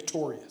won't be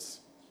victorious.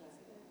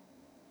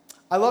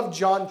 I love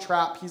John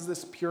Trapp. He's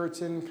this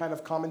Puritan kind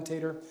of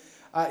commentator.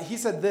 He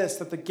said this,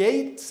 that the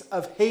gates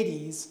of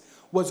Hades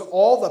was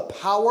all the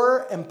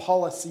power and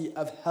policy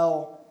of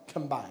hell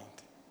combined.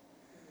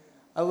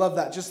 I love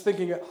that. Just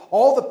thinking,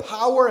 all the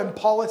power and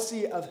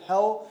policy of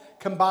hell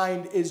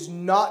combined is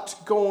not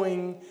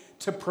going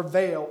to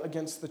prevail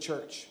against the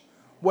church.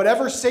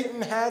 Whatever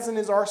Satan has in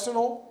his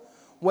arsenal,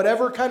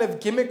 whatever kind of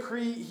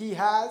gimmickry he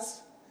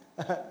has,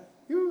 I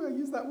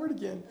use that word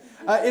again,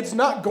 it's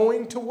not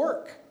going to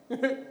work.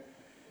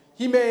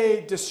 He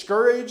may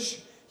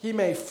discourage, he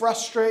may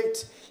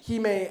frustrate, he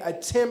may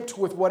attempt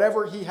with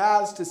whatever he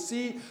has to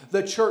see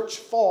the church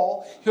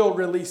fall. He'll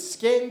release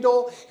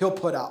scandal, he'll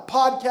put out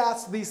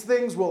podcasts, these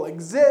things will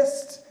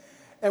exist,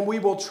 and we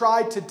will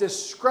try to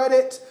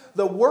discredit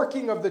the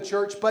working of the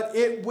church, but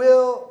it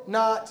will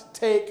not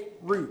take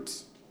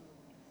root.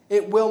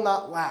 It will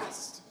not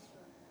last.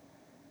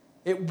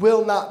 It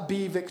will not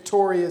be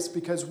victorious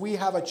because we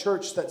have a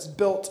church that's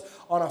built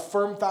on a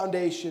firm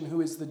foundation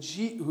who is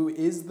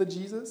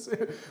Jesus,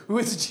 who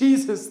is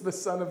Jesus, the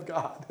Son of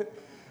God.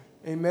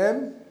 Amen?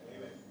 Amen.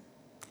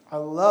 I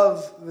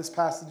love this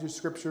passage of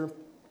Scripture.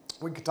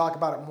 We could talk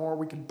about it more.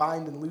 We could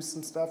bind and loose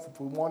some stuff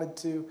if we wanted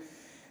to.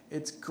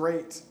 It's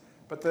great.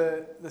 But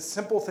the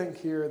simple thing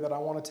here that I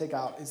want to take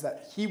out is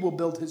that he will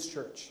build his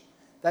church,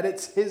 that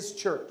it's his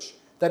church,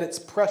 that it's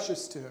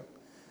precious to him.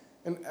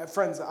 And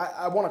friends,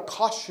 I want to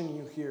caution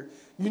you here.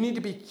 You need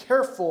to be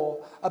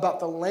careful about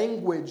the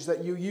language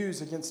that you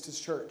use against his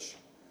church.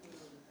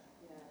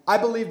 I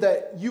believe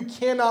that you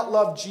cannot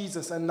love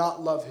Jesus and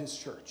not love his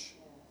church.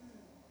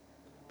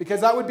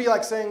 Because that would be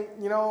like saying,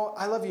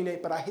 I love you,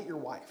 Nate, but I hate your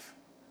wife.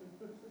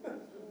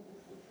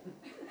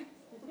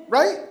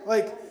 Right?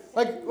 Like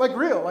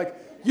real. Like,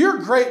 you're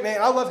great, Nate.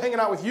 I love hanging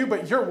out with you,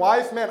 but your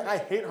wife, man, I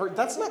hate her.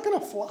 That's not going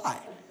to fly.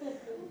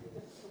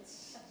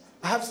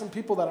 I have some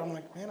people that I'm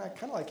like, man, I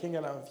kind of like hanging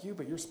out with you,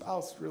 but your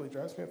spouse really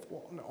drives me up the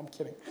wall. No, I'm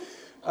kidding.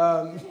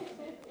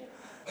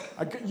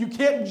 You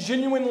can't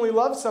genuinely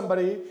love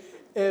somebody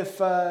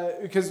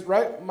because,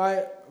 right,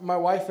 my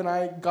wife and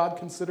I, God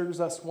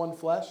considers us one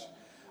flesh.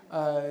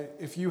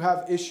 If you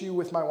have issue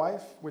with my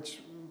wife, which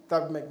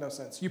that would make no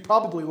sense. You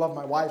probably love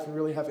my wife and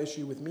really have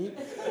issue with me.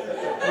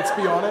 Let's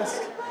be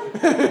honest.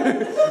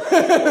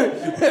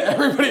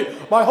 Everybody,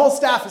 my whole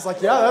staff is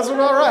like, yeah, that's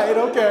about right.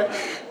 Okay.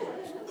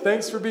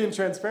 Thanks for being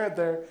transparent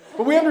there.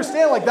 But we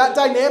understand, that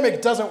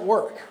dynamic doesn't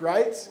work,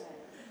 right?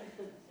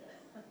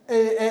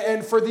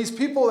 And for these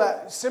people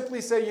that simply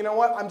say, you know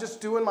what, I'm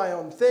just doing my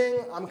own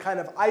thing. I'm kind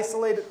of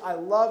isolated. I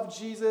love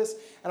Jesus.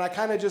 And I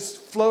kind of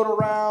just float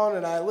around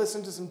and I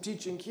listen to some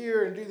teaching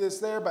here and do this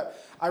there.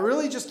 But I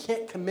really just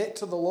can't commit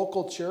to the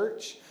local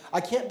church. I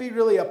can't be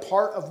really a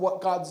part of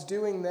what God's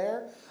doing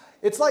there.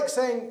 It's like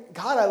saying,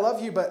 God, I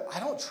love you, but I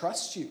don't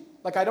trust you.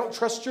 I don't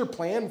trust your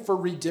plan for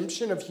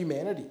redemption of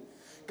humanity.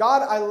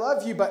 God, I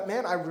love you, but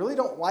man, I really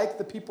don't like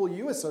the people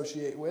you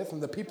associate with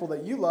and the people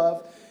that you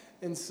love.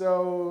 And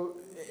so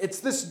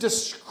it's this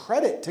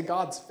discredit to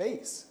God's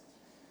face.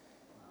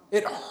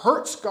 It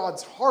hurts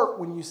God's heart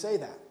when you say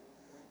that.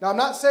 Now, I'm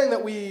not saying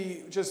that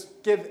we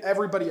just give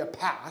everybody a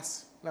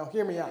pass. Now,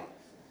 hear me out.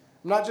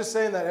 I'm not just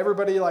saying that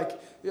everybody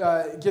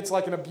gets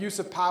an abuse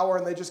of power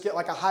and they just get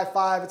a high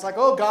five. It's like,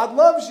 oh, God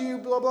loves you,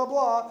 blah, blah,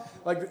 blah.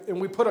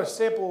 And we put a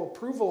sample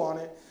approval on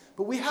it.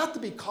 But we have to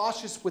be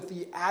cautious with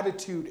the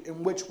attitude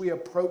in which we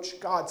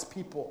approach God's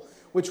people,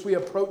 which we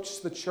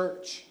approach the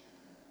church.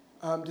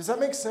 Does that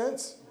make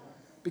sense?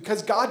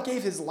 Because God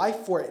gave his life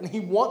for it, and he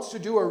wants to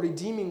do a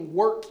redeeming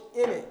work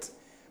in it,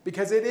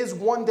 because it is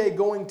one day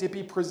going to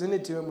be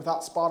presented to him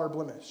without spot or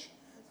blemish.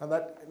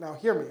 Now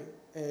hear me,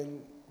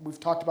 and we've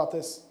talked about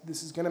this.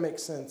 This is going to make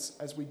sense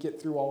as we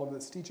get through all of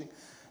this teaching.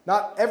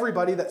 Not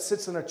everybody that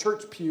sits in a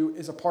church pew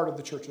is a part of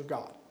the church of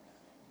God.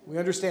 We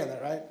understand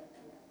that, right?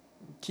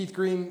 Keith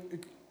Green,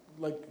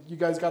 you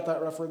guys got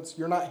that reference?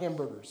 You're not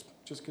hamburgers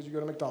just because you go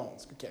to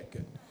McDonald's. Okay,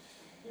 good.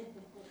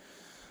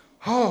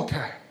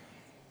 Okay.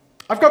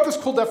 I've got this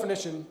cool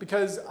definition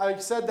because I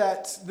said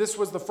that this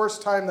was the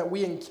first time that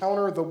we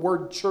encounter the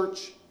word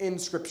church in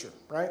Scripture,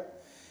 right?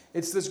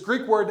 It's this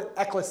Greek word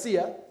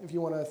ekklesia, if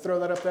you want to throw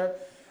that up there.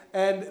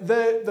 And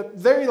the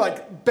very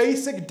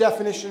basic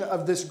definition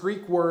of this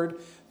Greek word,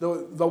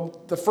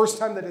 the first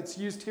time that it's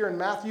used here in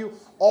Matthew,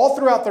 all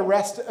throughout the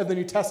rest of the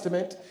New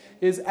Testament,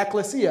 is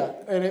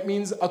ekklesia, and it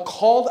means a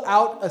called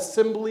out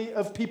assembly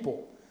of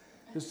people.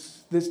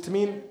 This to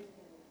mean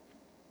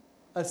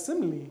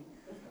assembly.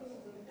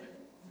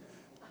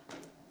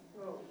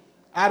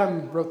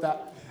 Adam wrote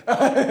that.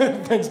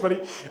 Thanks,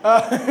 buddy.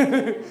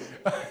 I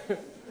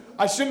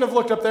shouldn't have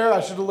looked up there.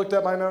 I should have looked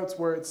at my notes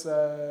where it's,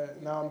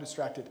 now I'm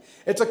distracted.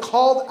 It's a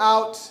called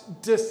out,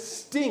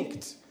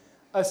 distinct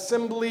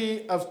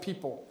assembly of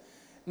people.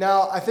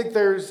 Now, I think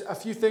there's a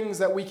few things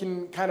that we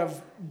can kind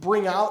of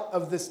bring out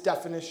of this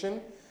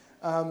definition,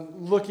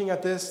 looking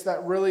at this,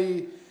 that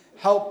really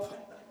help.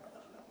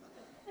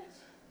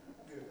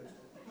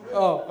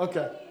 Oh,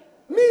 okay.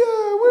 Mia,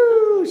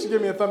 woo! She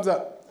gave me a thumbs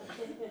up.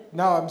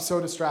 Now I'm so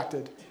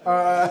distracted.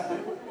 Now,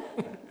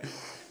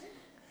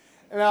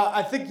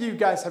 I think you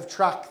guys have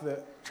tracked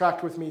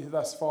with me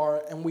thus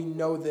far, and we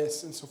know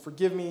this, and so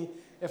forgive me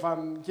if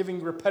I'm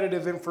giving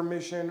repetitive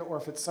information or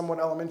if it's somewhat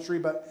elementary,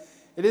 but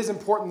it is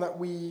important that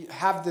we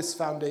have this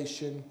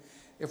foundation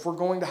if we're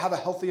going to have a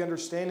healthy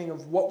understanding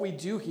of what we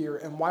do here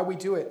and why we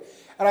do it.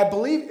 And I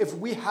believe if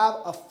we have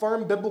a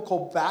firm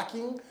biblical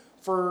backing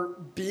for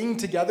being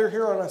together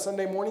here on a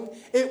Sunday morning,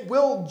 it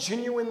will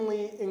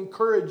genuinely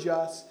encourage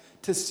us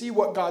to see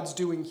what God's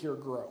doing here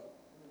grow.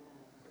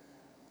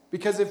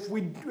 Because if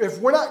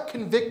we're not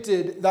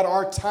convicted that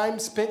our time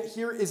spent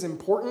here is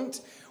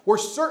important, we're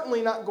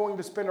certainly not going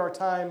to spend our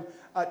time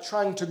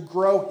trying to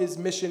grow his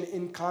mission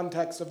in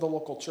context of the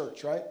local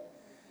church, right?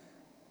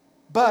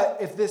 But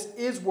if this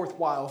is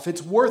worthwhile, if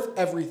it's worth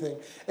everything,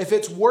 if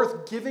it's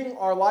worth giving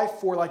our life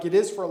for like it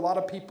is for a lot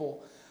of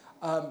people,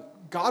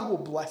 God will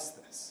bless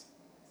this.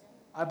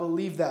 I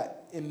believe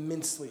that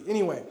immensely.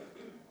 Anyway,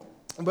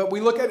 But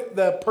we look at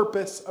the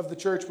purpose of the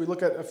church. We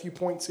look at a few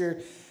points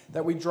here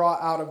that we draw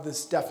out of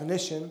this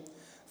definition.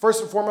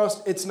 First and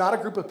foremost, it's not a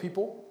group of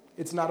people.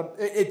 It's not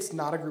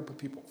a group of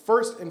people.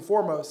 First and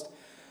foremost,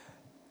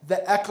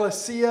 the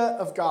ecclesia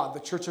of God, the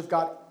church of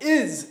God,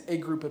 is a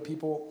group of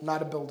people,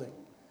 not a building.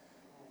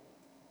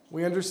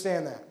 We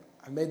understand that.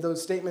 I've made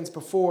those statements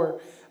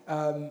before.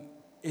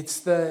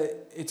 It's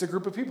a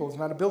group of people. It's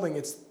not a building.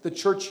 It's the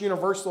church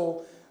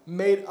universal,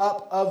 made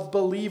up of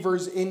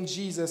believers in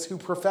Jesus who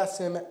profess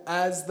him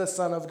as the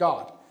Son of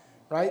God,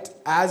 right?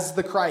 As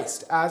the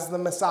Christ, as the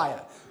Messiah,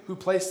 who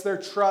place their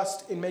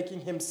trust in making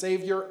him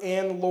Savior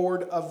and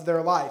Lord of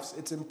their lives.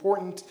 It's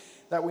important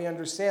that we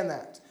understand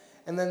that.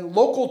 And then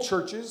local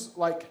churches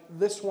like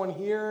this one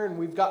here, and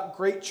we've got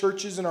great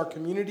churches in our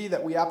community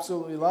that we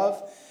absolutely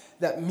love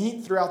that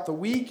meet throughout the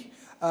week.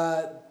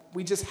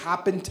 We just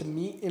happen to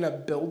meet in a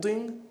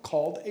building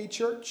called a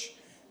church.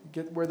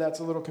 Get where that's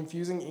a little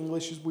confusing.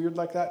 English is weird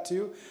like that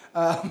too.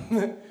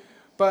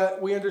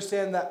 But we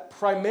understand that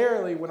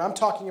primarily when I'm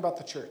talking about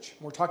the church,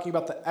 we're talking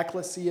about the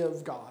ecclesia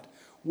of God.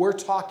 We're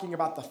talking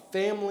about the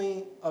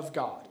family of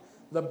God,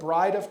 the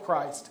bride of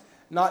Christ,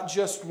 not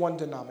just one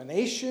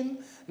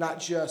denomination, not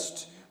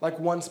just like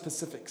one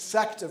specific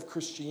sect of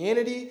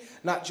Christianity,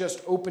 not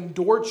just open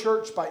door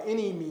church by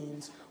any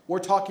means. We're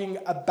talking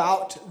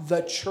about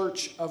the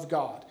church of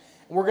God.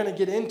 We're going to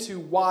get into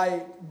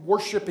why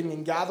worshiping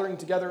and gathering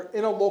together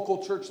in a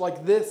local church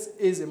like this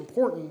is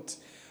important.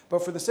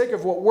 But for the sake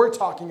of what we're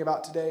talking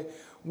about today,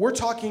 we're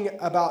talking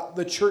about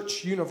the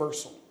church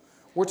universal.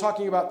 We're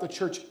talking about the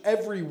church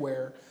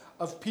everywhere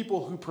of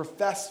people who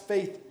profess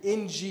faith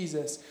in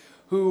Jesus,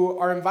 who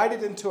are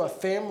invited into a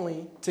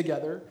family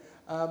together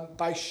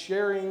by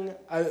sharing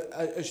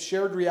a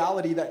shared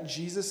reality that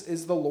Jesus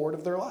is the Lord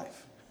of their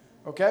life.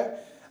 Okay?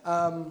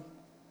 And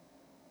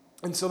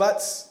so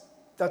that's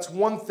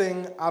one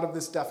thing out of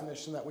this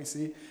definition that we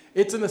see.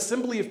 It's an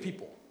assembly of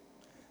people.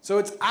 So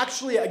it's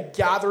actually a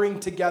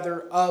gathering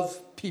together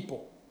of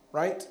people,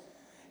 right?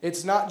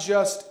 It's not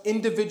just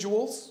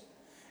individuals.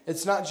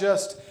 It's not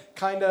just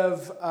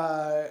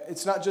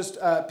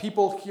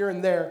people here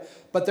and there,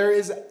 but there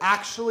is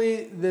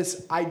actually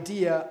this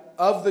idea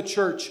of the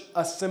church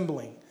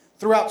assembling.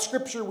 Throughout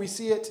Scripture, we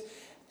see it,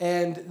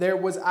 and there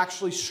was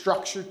actually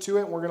structure to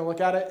it. We're going to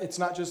look at it. It's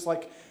not just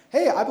like,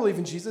 hey, I believe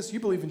in Jesus,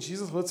 you believe in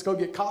Jesus, let's go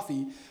get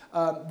coffee.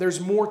 There's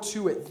more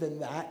to it than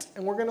that,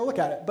 and we're going to look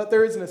at it. But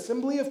there is an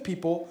assembly of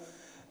people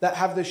that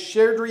have this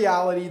shared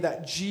reality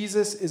that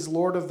Jesus is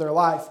Lord of their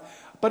life,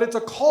 but it's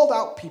a called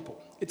out people.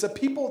 It's a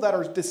people that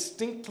are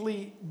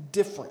distinctly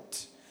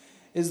different,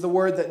 is the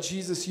word that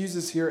Jesus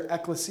uses here,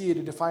 ecclesia,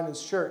 to define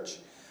his church.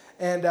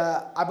 And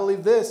I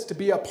believe this, to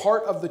be a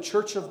part of the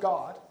church of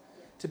God,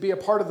 to be a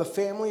part of the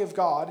family of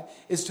God,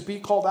 is to be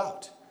called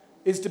out,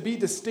 is to be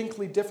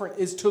distinctly different,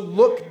 is to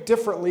look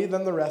differently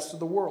than the rest of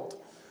the world.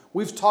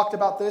 We've talked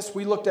about this.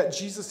 We looked at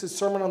Jesus'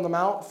 Sermon on the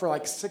Mount for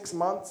like 6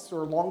 months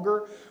or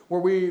longer,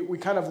 where we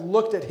kind of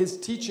looked at his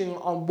teaching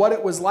on what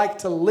it was like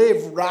to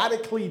live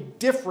radically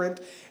different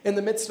in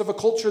the midst of a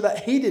culture that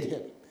hated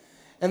him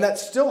and that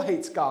still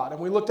hates God.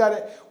 And we looked at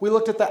it. We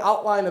looked at the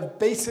outline of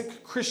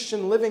basic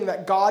Christian living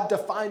that God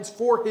defines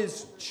for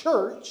his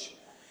church,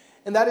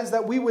 and that is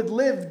that we would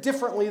live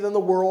differently than the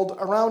world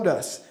around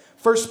us.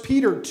 1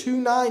 Peter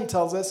 2:9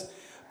 tells us,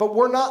 but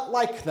we're not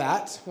like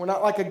that. We're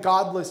not like a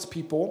godless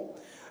people.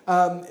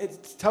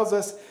 It tells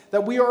us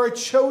that we are a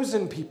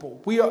chosen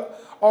people. We are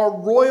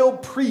royal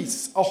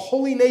priests, a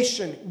holy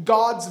nation,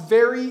 God's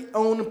very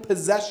own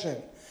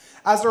possession.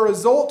 As a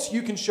result,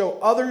 you can show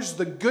others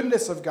the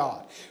goodness of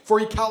God, for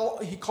he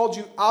called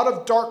you out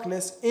of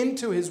darkness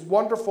into his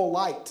wonderful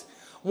light.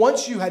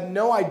 Once you had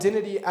no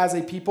identity as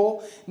a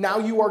people, now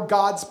you are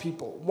God's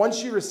people.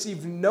 Once you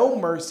received no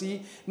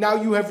mercy, now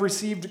you have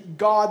received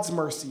God's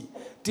mercy.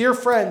 Dear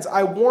friends,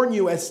 I warn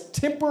you as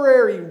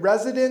temporary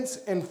residents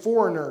and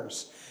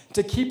foreigners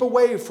to keep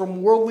away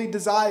from worldly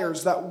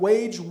desires that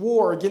wage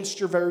war against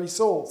your very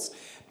souls.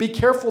 Be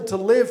careful to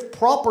live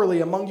properly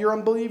among your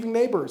unbelieving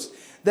neighbors.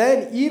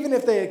 Then, even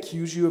if they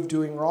accuse you of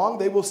doing wrong,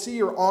 they will see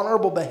your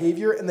honorable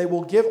behavior and they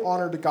will give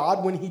honor to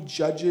God when he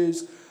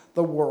judges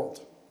the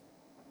world.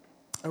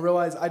 I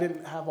realize I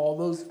didn't have all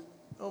those.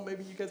 Oh,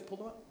 maybe you guys pulled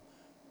them up?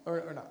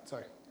 Or not,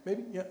 sorry.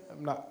 Maybe? Yeah,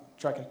 I'm not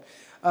tracking.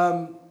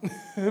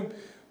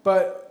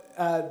 But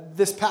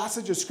this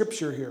passage of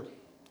Scripture here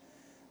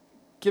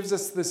gives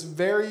us this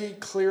very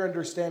clear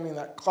understanding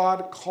that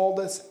God called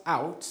us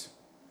out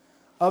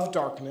of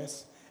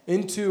darkness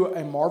into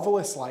a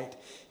marvelous light.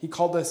 He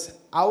called us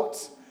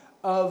out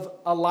of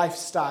a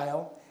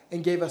lifestyle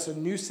and gave us a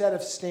new set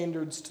of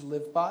standards to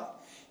live by.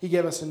 He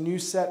gave us a new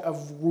set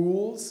of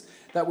rules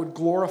that would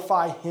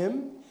glorify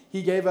him.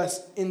 He gave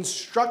us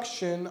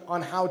instruction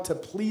on how to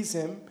please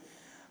him.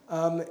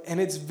 And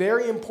it's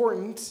very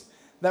important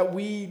that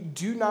we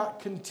do not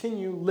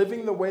continue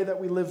living the way that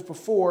we lived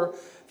before,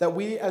 that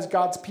we as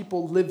God's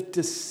people live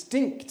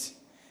distinct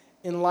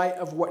in light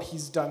of what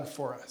he's done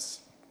for us.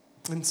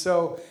 And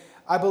so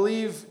I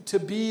believe to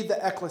be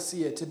the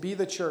ecclesia, to be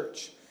the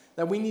church,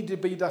 that we need to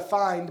be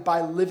defined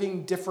by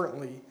living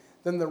differently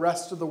than the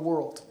rest of the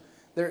world.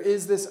 There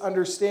is this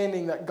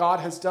understanding that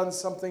God has done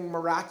something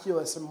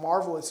miraculous and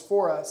marvelous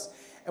for us,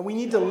 and we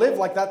need to live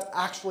like that's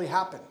actually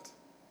happened.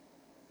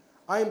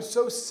 I am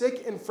so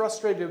sick and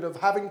frustrated of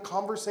having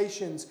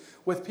conversations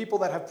with people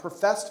that have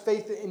professed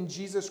faith in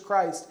Jesus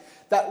Christ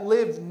that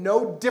live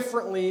no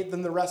differently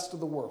than the rest of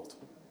the world.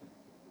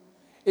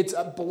 It's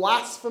a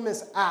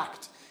blasphemous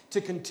act to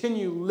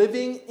continue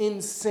living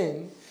in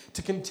sin,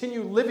 to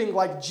continue living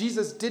like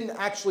Jesus didn't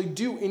actually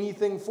do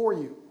anything for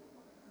you.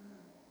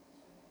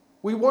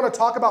 We want to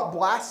talk about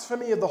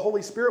blasphemy of the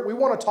Holy Spirit. We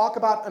want to talk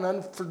about an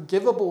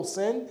unforgivable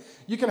sin.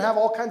 You can have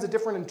all kinds of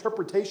different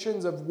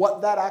interpretations of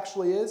what that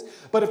actually is.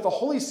 But if the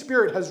Holy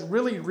Spirit has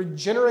really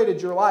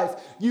regenerated your life,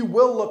 you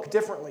will look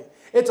differently.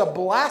 It's a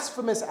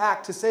blasphemous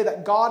act to say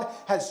that God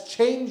has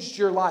changed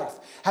your life,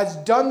 has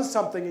done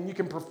something, and you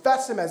can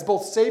profess Him as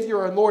both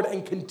Savior and Lord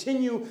and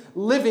continue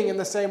living in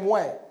the same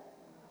way.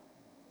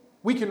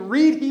 We can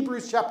read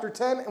Hebrews chapter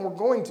 10, and we're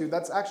going to.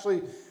 That's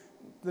actually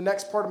the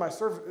next part of my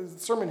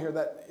sermon here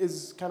that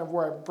is kind of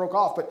where I broke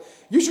off. But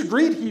you should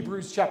read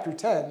Hebrews chapter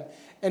 10,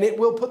 and it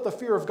will put the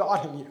fear of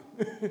God in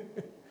you.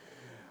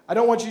 I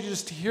don't want you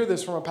just to hear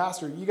this from a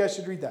pastor. You guys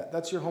should read that.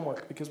 That's your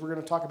homework, because we're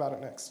going to talk about it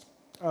next.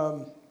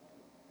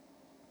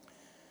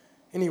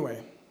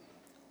 Anyway,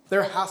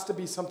 there has to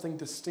be something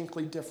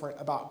distinctly different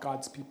about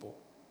God's people.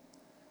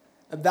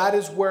 And that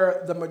is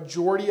where the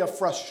majority of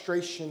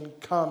frustration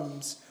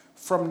comes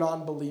from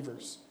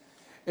non-believers,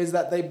 is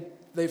that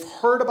they've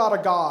heard about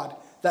a God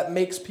that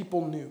makes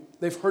people new.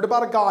 They've heard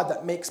about a God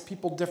that makes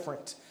people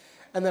different.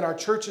 And then our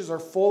churches are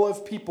full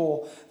of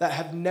people that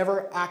have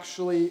never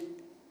actually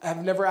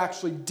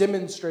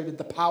demonstrated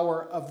the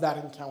power of that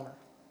encounter.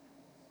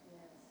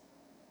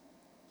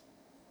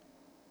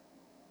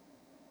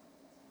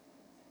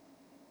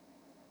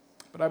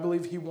 But I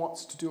believe He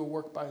wants to do a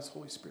work by His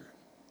Holy Spirit.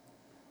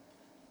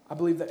 I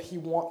believe that He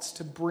wants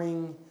to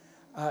bring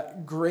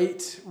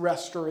great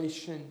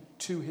restoration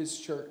to His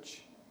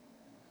church.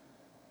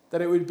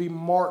 That it would be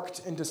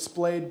marked and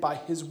displayed by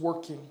His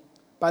working,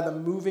 by the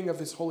moving of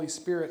His Holy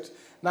Spirit.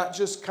 Not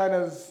just kind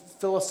of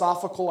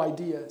philosophical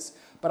ideas,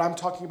 but I'm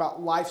talking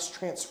about lives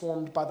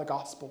transformed by the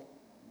gospel.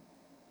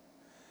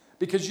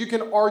 Because you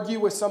can argue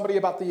with somebody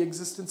about the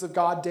existence of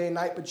God day and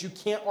night, but you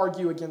can't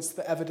argue against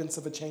the evidence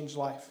of a changed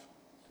life.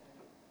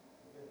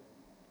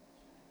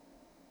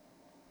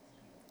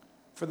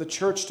 For the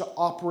church to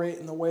operate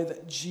in the way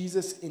that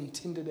Jesus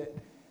intended it,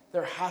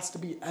 there has to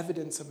be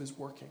evidence of His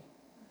working.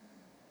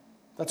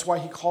 That's why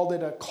He called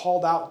it a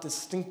called out,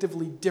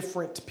 distinctively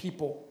different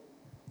people.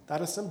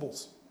 That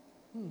assembles.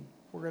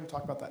 We're going to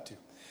talk about that too.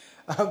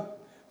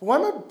 Why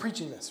am I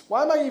preaching this?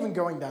 Why am I even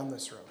going down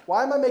this road?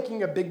 Why am I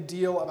making a big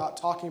deal about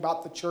talking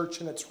about the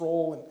church and its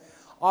role? And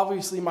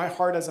obviously my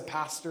heart as a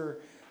pastor,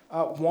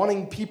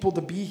 wanting people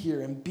to be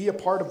here and be a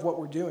part of what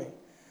we're doing.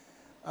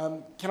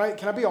 Can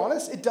I be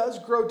honest? It does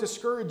grow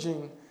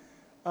discouraging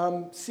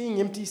seeing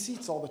empty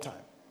seats all the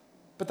time.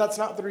 But that's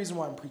not the reason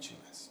why I'm preaching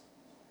this.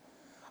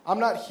 I'm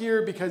not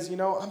here because,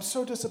 I'm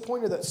so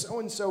disappointed that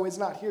so-and-so is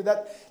not here.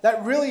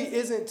 That really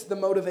isn't the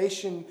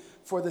motivation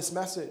for this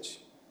message.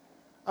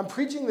 I'm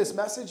preaching this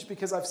message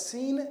because I've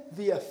seen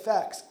the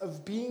effects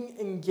of being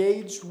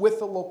engaged with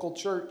the local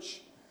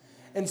church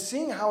and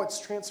seeing how it's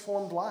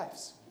transformed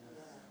lives.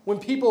 When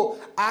people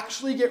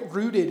actually get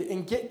rooted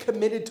and get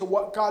committed to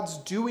what God's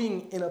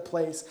doing in a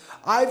place,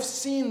 I've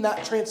seen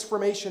that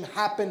transformation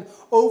happen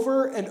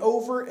over and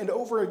over and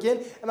over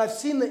again, and I've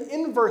seen the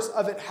inverse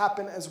of it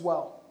happen as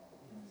well.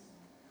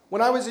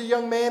 When I was a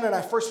young man and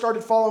I first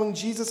started following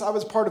Jesus, I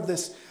was part of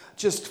this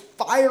just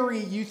fiery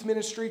youth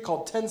ministry called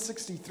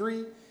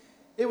 1063.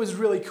 It was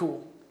really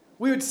cool.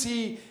 We would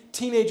see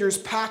teenagers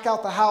pack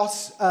out the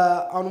house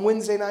on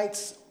Wednesday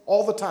nights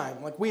all the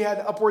time. Like, we had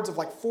upwards of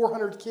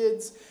 400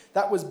 kids.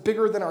 That was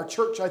bigger than our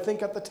church, I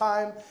think, at the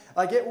time.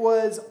 It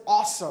was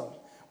awesome.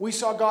 We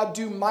saw God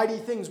do mighty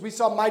things. We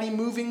saw mighty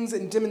movings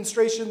and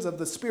demonstrations of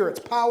the Spirit's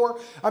power.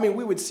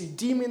 We would see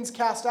demons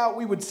cast out.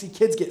 We would see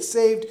kids get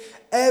saved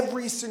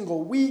every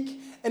single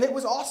week. And it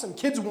was awesome.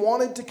 Kids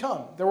wanted to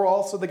come. There were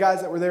also the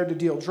guys that were there to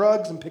deal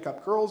drugs and pick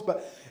up girls,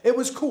 but it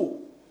was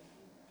cool.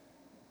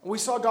 We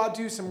saw God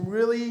do some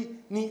really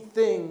neat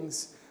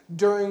things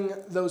during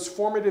those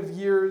formative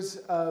years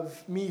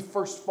of me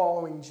first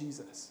following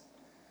Jesus.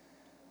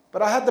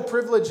 But I had the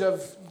privilege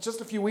of,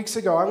 just a few weeks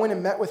ago, I went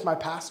and met with my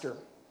pastor.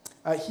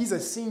 He's a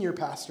senior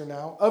pastor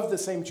now, of the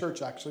same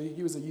church, actually.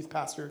 He was a youth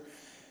pastor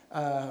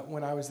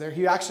when I was there.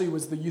 He actually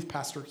was the youth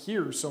pastor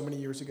here so many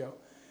years ago.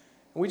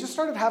 And we just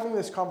started having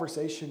this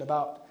conversation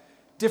about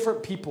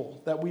different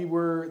people that we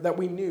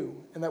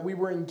knew and that we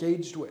were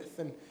engaged with,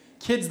 and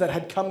kids that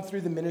had come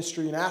through the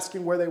ministry and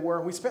asking where they were.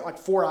 And we spent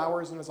 4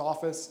 hours in his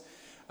office.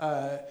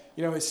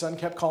 His son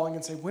kept calling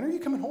and saying, "When are you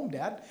coming home,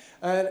 Dad?"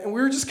 And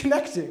we were just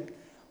connecting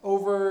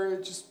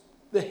over just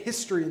the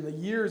history and the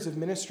years of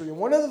ministry. And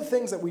one of the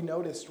things that we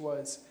noticed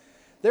was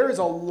there is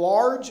a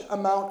large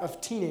amount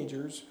of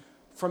teenagers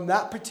from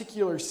that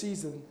particular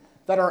season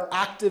that are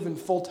active in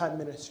full-time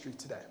ministry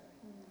today.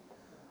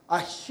 A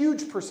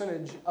huge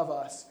percentage of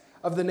us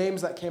of the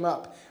names that came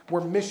up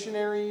were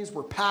missionaries,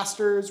 were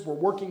pastors, were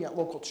working at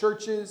local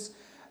churches.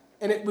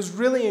 And it was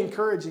really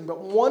encouraging.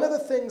 But one of the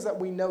things that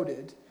we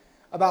noted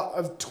about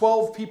of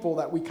 12 people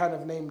that we kind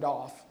of named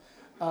off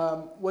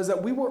was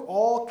that we were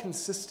all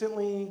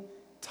consistently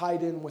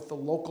tied in with the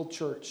local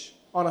church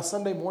on a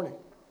Sunday morning,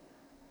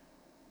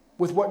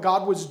 with what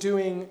God was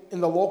doing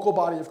in the local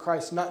body of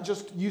Christ, not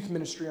just youth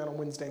ministry on a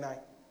Wednesday night.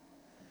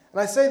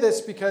 And I say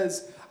this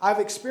because I've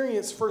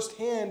experienced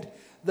firsthand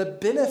the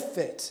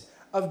benefit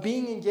of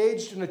being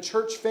engaged in a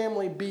church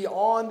family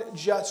beyond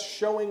just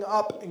showing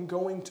up and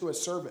going to a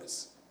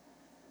service.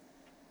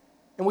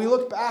 And we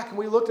look back and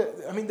we looked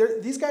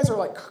at, these guys are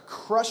like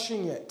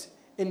crushing it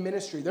in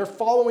ministry. They're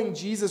following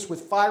Jesus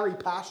with fiery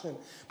passion.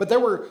 But there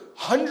were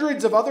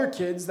hundreds of other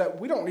kids that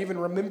we don't even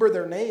remember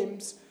their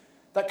names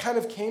that kind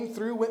of came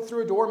through, went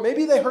through a door.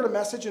 Maybe they heard a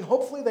message and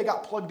hopefully they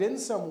got plugged in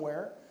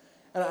somewhere.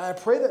 And I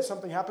pray that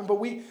something happened. But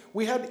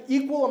we had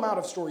equal amount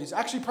of stories,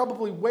 actually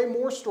probably way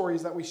more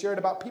stories that we shared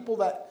about people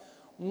that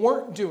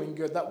weren't doing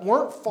good, that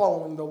weren't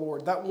following the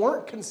Lord, that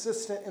weren't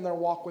consistent in their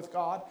walk with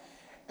God.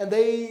 And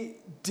they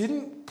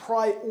didn't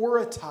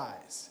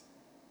prioritize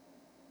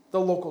the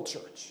local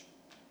church.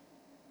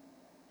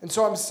 And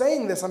so I'm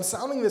saying this, I'm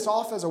sounding this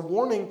off as a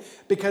warning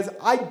because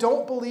I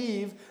don't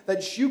believe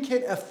that you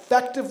can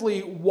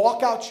effectively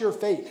walk out your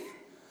faith.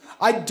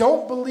 I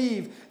don't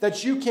believe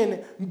that you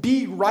can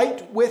be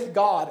right with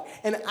God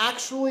and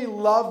actually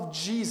love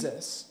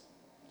Jesus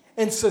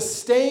and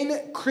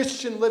sustain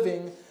Christian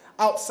living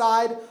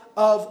outside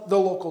of the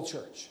local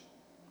church.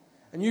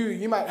 And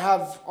you might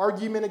have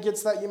argument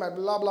against that. You might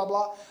blah, blah,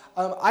 blah.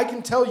 I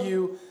can tell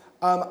you,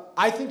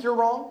 I think you're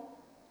wrong.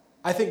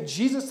 I think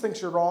Jesus thinks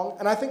you're wrong.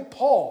 And I think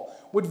Paul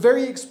would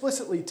very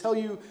explicitly tell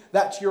you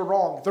that you're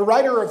wrong. The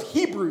writer of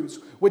Hebrews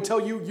would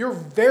tell you you're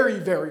very,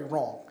 very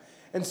wrong.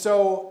 And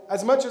so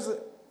as much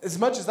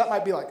as that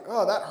might be like,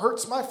 oh, that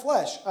hurts my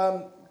flesh,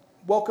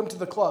 welcome to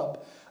the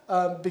club.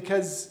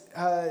 Because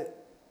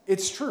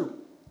it's true.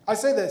 I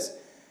say this.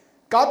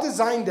 God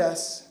designed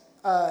us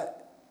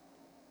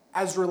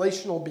as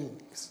relational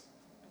beings.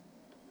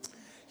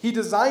 He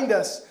designed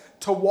us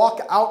to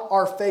walk out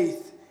our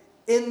faith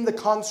in the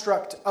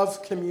construct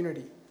of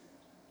community.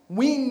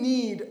 We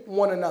need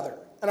one another.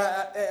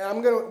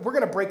 And we're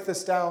going to break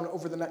this down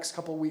over the next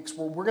couple of weeks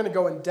where we're going to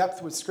go in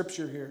depth with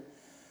scripture here.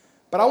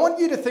 But I want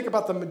you to think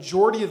about the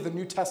majority of the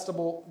New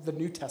Testament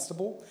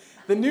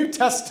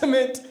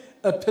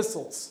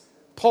epistles,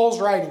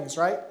 Paul's writings,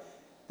 right?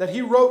 That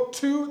he wrote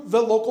to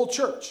the local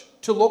church,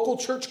 to local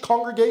church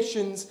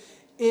congregations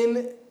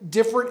in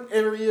different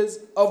areas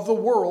of the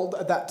world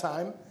at that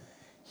time.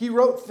 He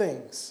wrote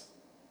things.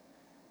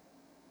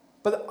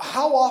 But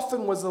how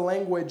often was the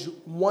language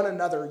one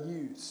another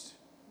used?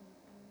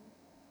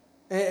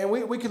 And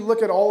we could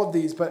look at all of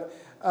these, but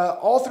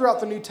all throughout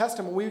the New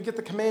Testament, we get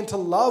the command to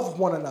love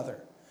one another,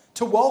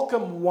 to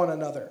welcome one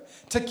another,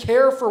 to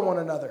care for one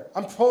another.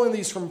 I'm pulling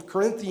these from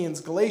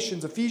Corinthians,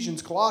 Galatians,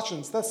 Ephesians,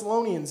 Colossians,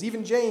 Thessalonians,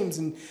 even James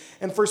and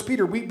 1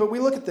 Peter. But we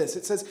look at this.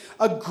 It says,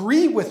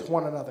 agree with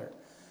one another,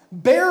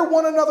 bear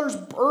one another's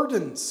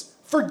burdens,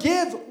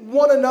 forgive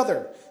one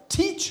another,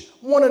 teach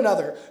one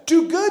another,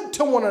 do good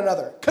to one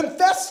another,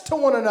 confess to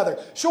one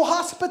another, show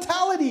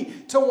hospitality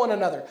to one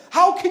another.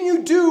 How can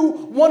you do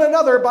one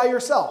another by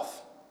yourself?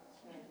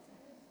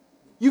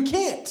 You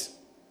can't.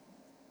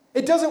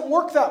 It doesn't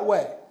work that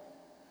way.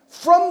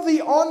 From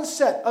the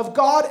onset of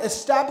God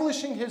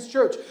establishing his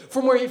church,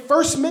 from where he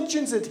first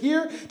mentions it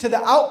here to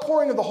the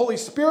outpouring of the Holy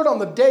Spirit on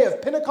the day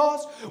of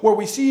Pentecost, where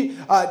we see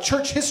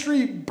church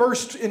history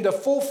burst into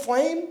full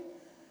flame,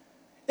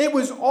 it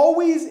was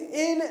always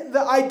in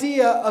the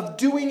idea of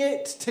doing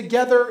it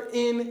together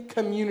in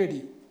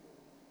community.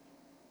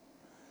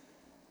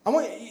 I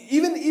want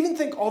even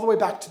think all the way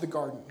back to the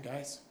garden,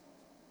 guys.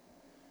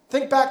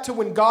 Think back to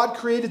when God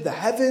created the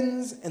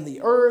heavens and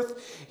the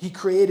earth. He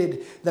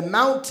created the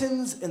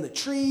mountains and the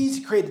trees.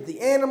 He created the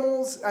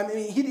animals. I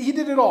mean, he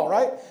did it all,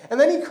 right? And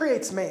then he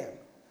creates man.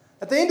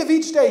 At the end of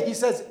each day, he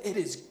says, it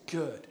is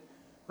good,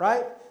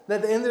 right? And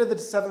at the end of the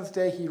seventh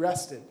day, he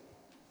rested.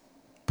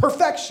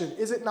 Perfection,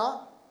 is it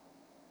not?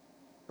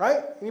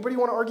 Right? Anybody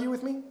want to argue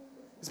with me?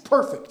 It's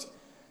perfect.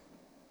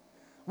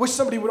 Wish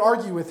somebody would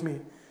argue with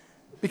me.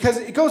 Because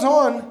it goes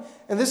on,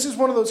 and this is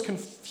one of those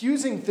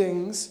confusing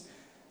things.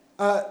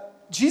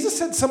 Jesus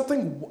said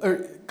something,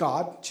 or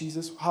God,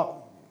 Jesus,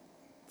 how?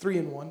 3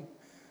 in 1.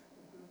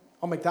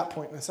 I'll make that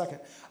point in a second.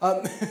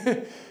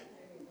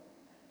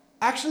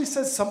 Actually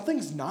says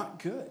something's not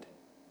good.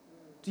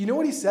 Do you know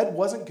what he said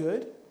wasn't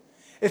good?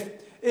 If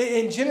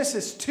in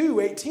Genesis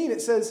 2:18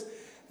 it says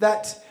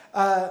that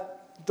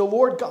the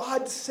Lord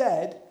God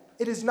said,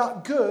 it is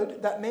not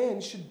good that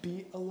man should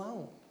be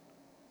alone.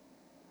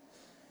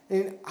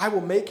 And I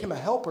will make him a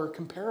helper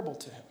comparable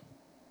to him.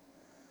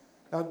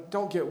 Now,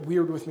 don't get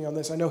weird with me on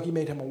this. I know he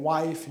made him a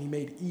wife and he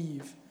made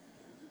Eve.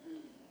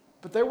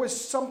 But there was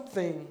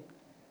something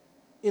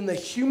in the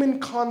human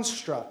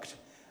construct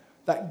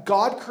that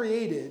God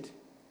created,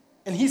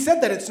 and he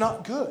said that it's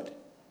not good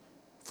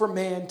for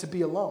man to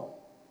be alone.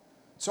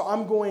 So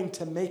I'm going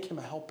to make him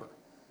a helper.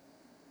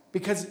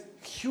 because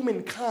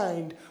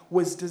humankind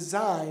was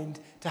designed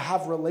to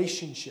have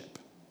relationship.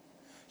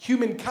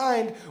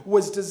 Humankind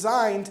was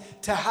designed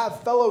to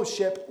have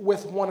fellowship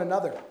with one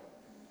another.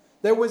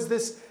 There was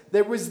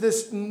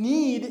this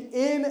need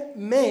in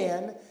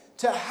man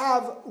to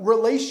have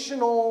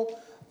relationship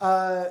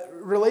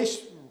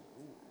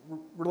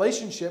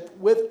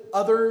with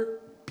other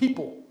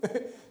people.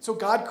 So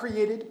God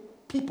created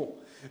people.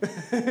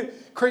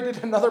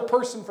 Created another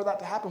person for that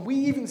to happen. We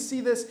even see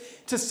this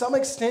to some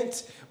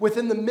extent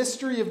within the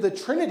mystery of the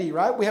Trinity,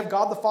 right? We have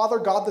God the Father,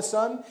 God the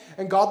Son,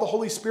 and God the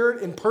Holy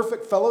Spirit in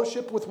perfect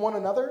fellowship with one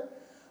another.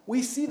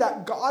 We see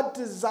that God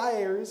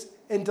desires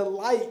and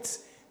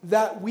delights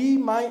that we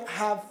might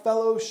have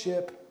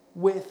fellowship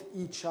with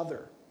each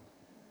other.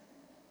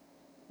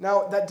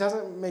 Now, that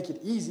doesn't make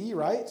it easy,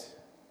 right?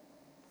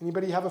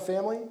 Anybody have a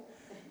family?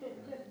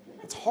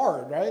 It's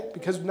hard, right?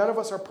 Because none of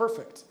us are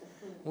perfect.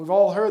 We've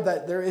all heard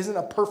that there isn't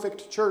a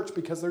perfect church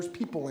because there's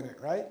people in it,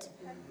 right?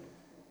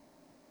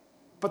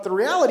 But the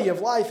reality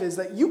of life is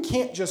that you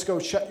can't just go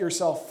shut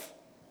yourself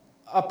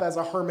up as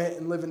a hermit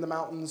and live in the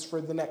mountains for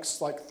the next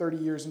 30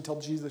 years until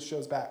Jesus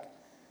shows back.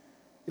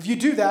 If you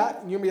do that,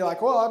 and you'll be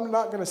like, well, I'm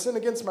not going to sin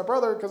against my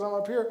brother because I'm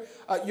up here,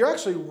 you're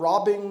actually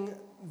robbing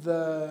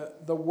the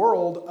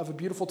world of a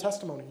beautiful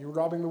testimony. You're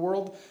robbing the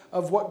world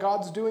of what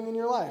God's doing in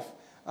your life.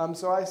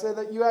 So I say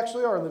that you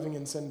actually are living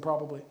in sin,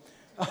 probably.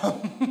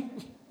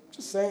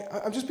 Just saying,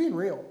 I'm just being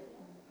real.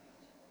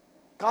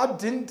 God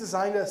didn't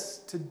design us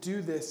to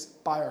do this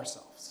by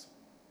ourselves.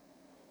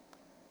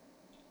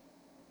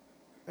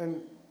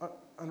 And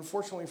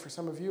unfortunately for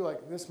some of you,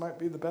 this might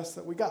be the best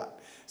that we got.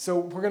 So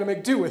we're going to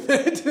make do with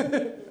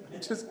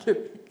it. Just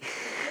kidding.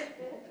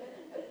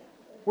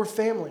 We're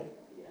family.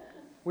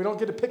 We don't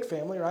get to pick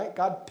family, right?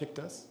 God picked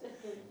us.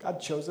 God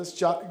chose us.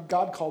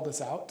 God called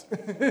us out.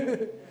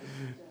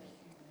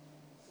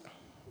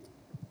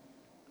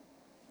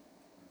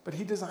 But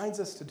he designs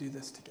us to do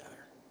this together.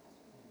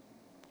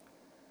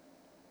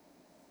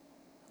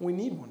 We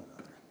need one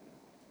another.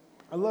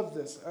 I love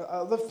this. I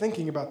love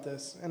thinking about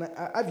this. And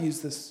I've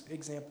used this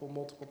example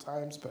multiple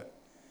times, but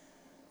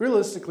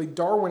realistically,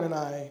 Darwin and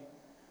I,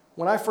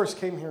 when I first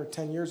came here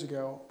 10 years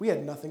ago, we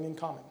had nothing in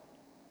common.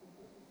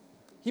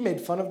 He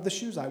made fun of the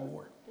shoes I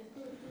wore.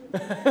 Do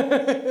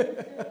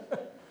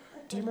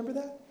you remember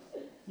that?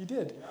 You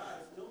did.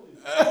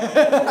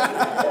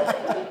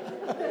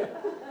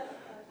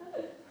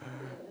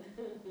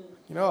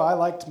 I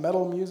liked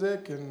metal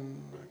music,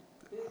 and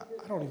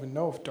I don't even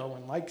know if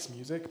Darwin likes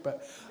music,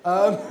 but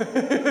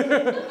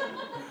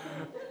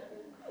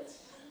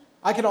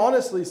I can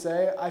honestly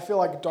say I feel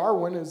like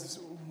Darwin is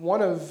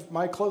one of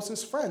my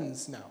closest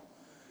friends now.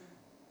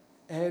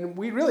 And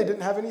we really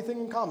didn't have anything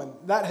in common.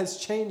 That has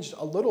changed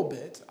a little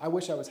bit. I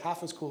wish I was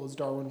half as cool as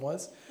Darwin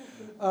was.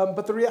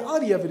 But the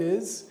reality of it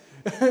is,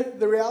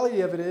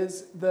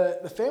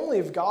 the family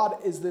of God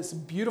is this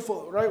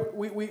beautiful, right?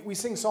 We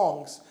sing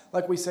songs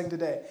like we sing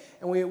today.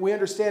 And we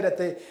understand at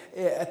the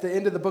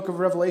end of the book of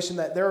Revelation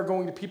that there are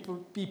going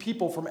to be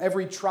people from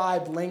every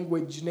tribe,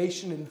 language,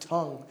 nation, and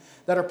tongue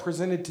that are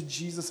presented to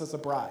Jesus as a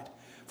bride.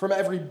 From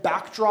every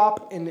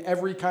backdrop and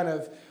every kind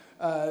of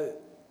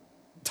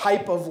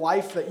type of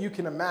life that you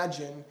can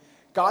imagine,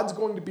 God's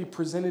going to be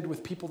presented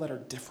with people that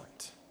are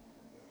different.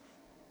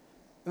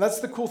 And that's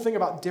the cool thing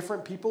about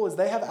different people is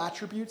they have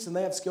attributes and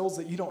they have skills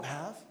that you don't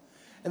have.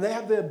 And they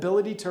have the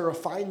ability to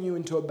refine you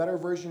into a better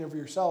version of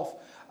yourself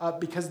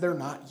because they're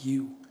not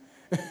you.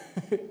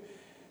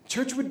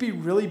 Church would be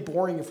really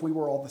boring if we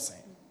were all the same.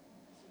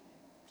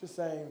 Just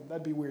saying,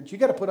 that'd be weird. You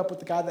got to put up with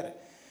the guy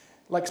that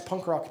likes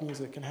punk rock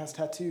music and has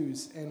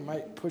tattoos and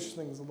might push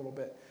things a little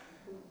bit.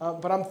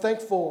 But I'm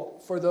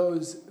thankful for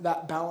those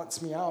that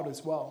balance me out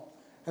as well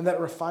and that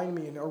refine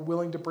me and are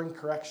willing to bring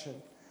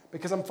correction.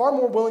 Because I'm far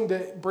more willing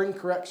to bring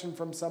correction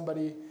from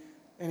somebody.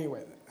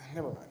 Anyway,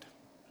 never mind.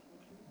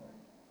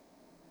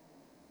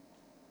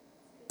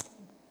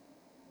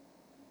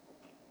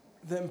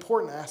 The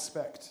important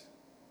aspect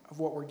of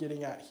what we're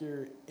getting at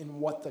here in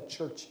what the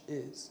church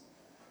is,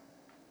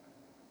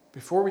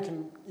 before we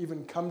can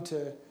even come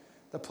to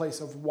the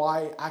place of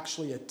why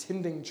actually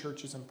attending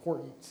church is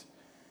important,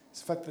 is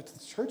the fact that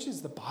the church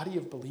is the body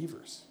of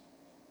believers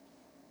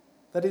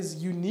that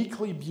is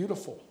uniquely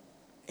beautiful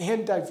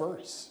and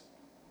diverse.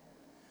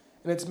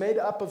 And it's made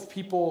up of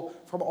people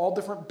from all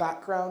different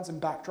backgrounds and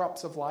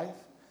backdrops of life.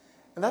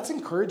 And that's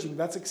encouraging.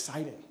 That's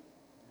exciting.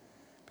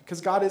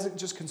 Because God isn't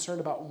just concerned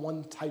about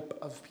one type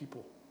of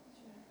people.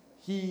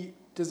 He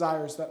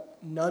desires that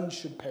none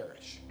should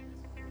perish.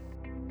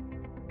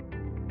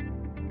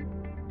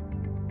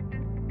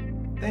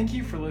 Thank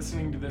you for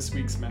listening to this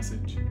week's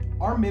message.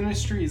 Our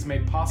ministry is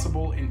made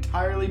possible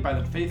entirely by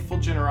the faithful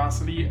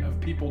generosity of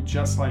people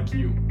just like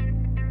you.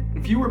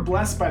 If you were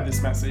blessed by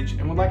this message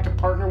and would like to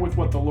partner with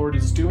what the Lord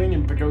is doing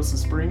in Pagosa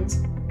Springs,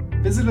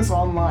 visit us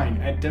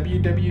online at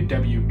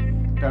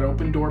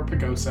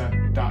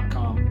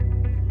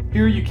www.opendoorpagosa.com.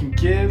 Here you can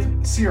give,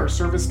 see our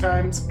service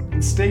times,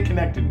 and stay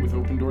connected with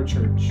Open Door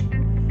Church.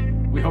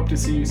 We hope to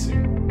see you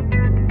soon.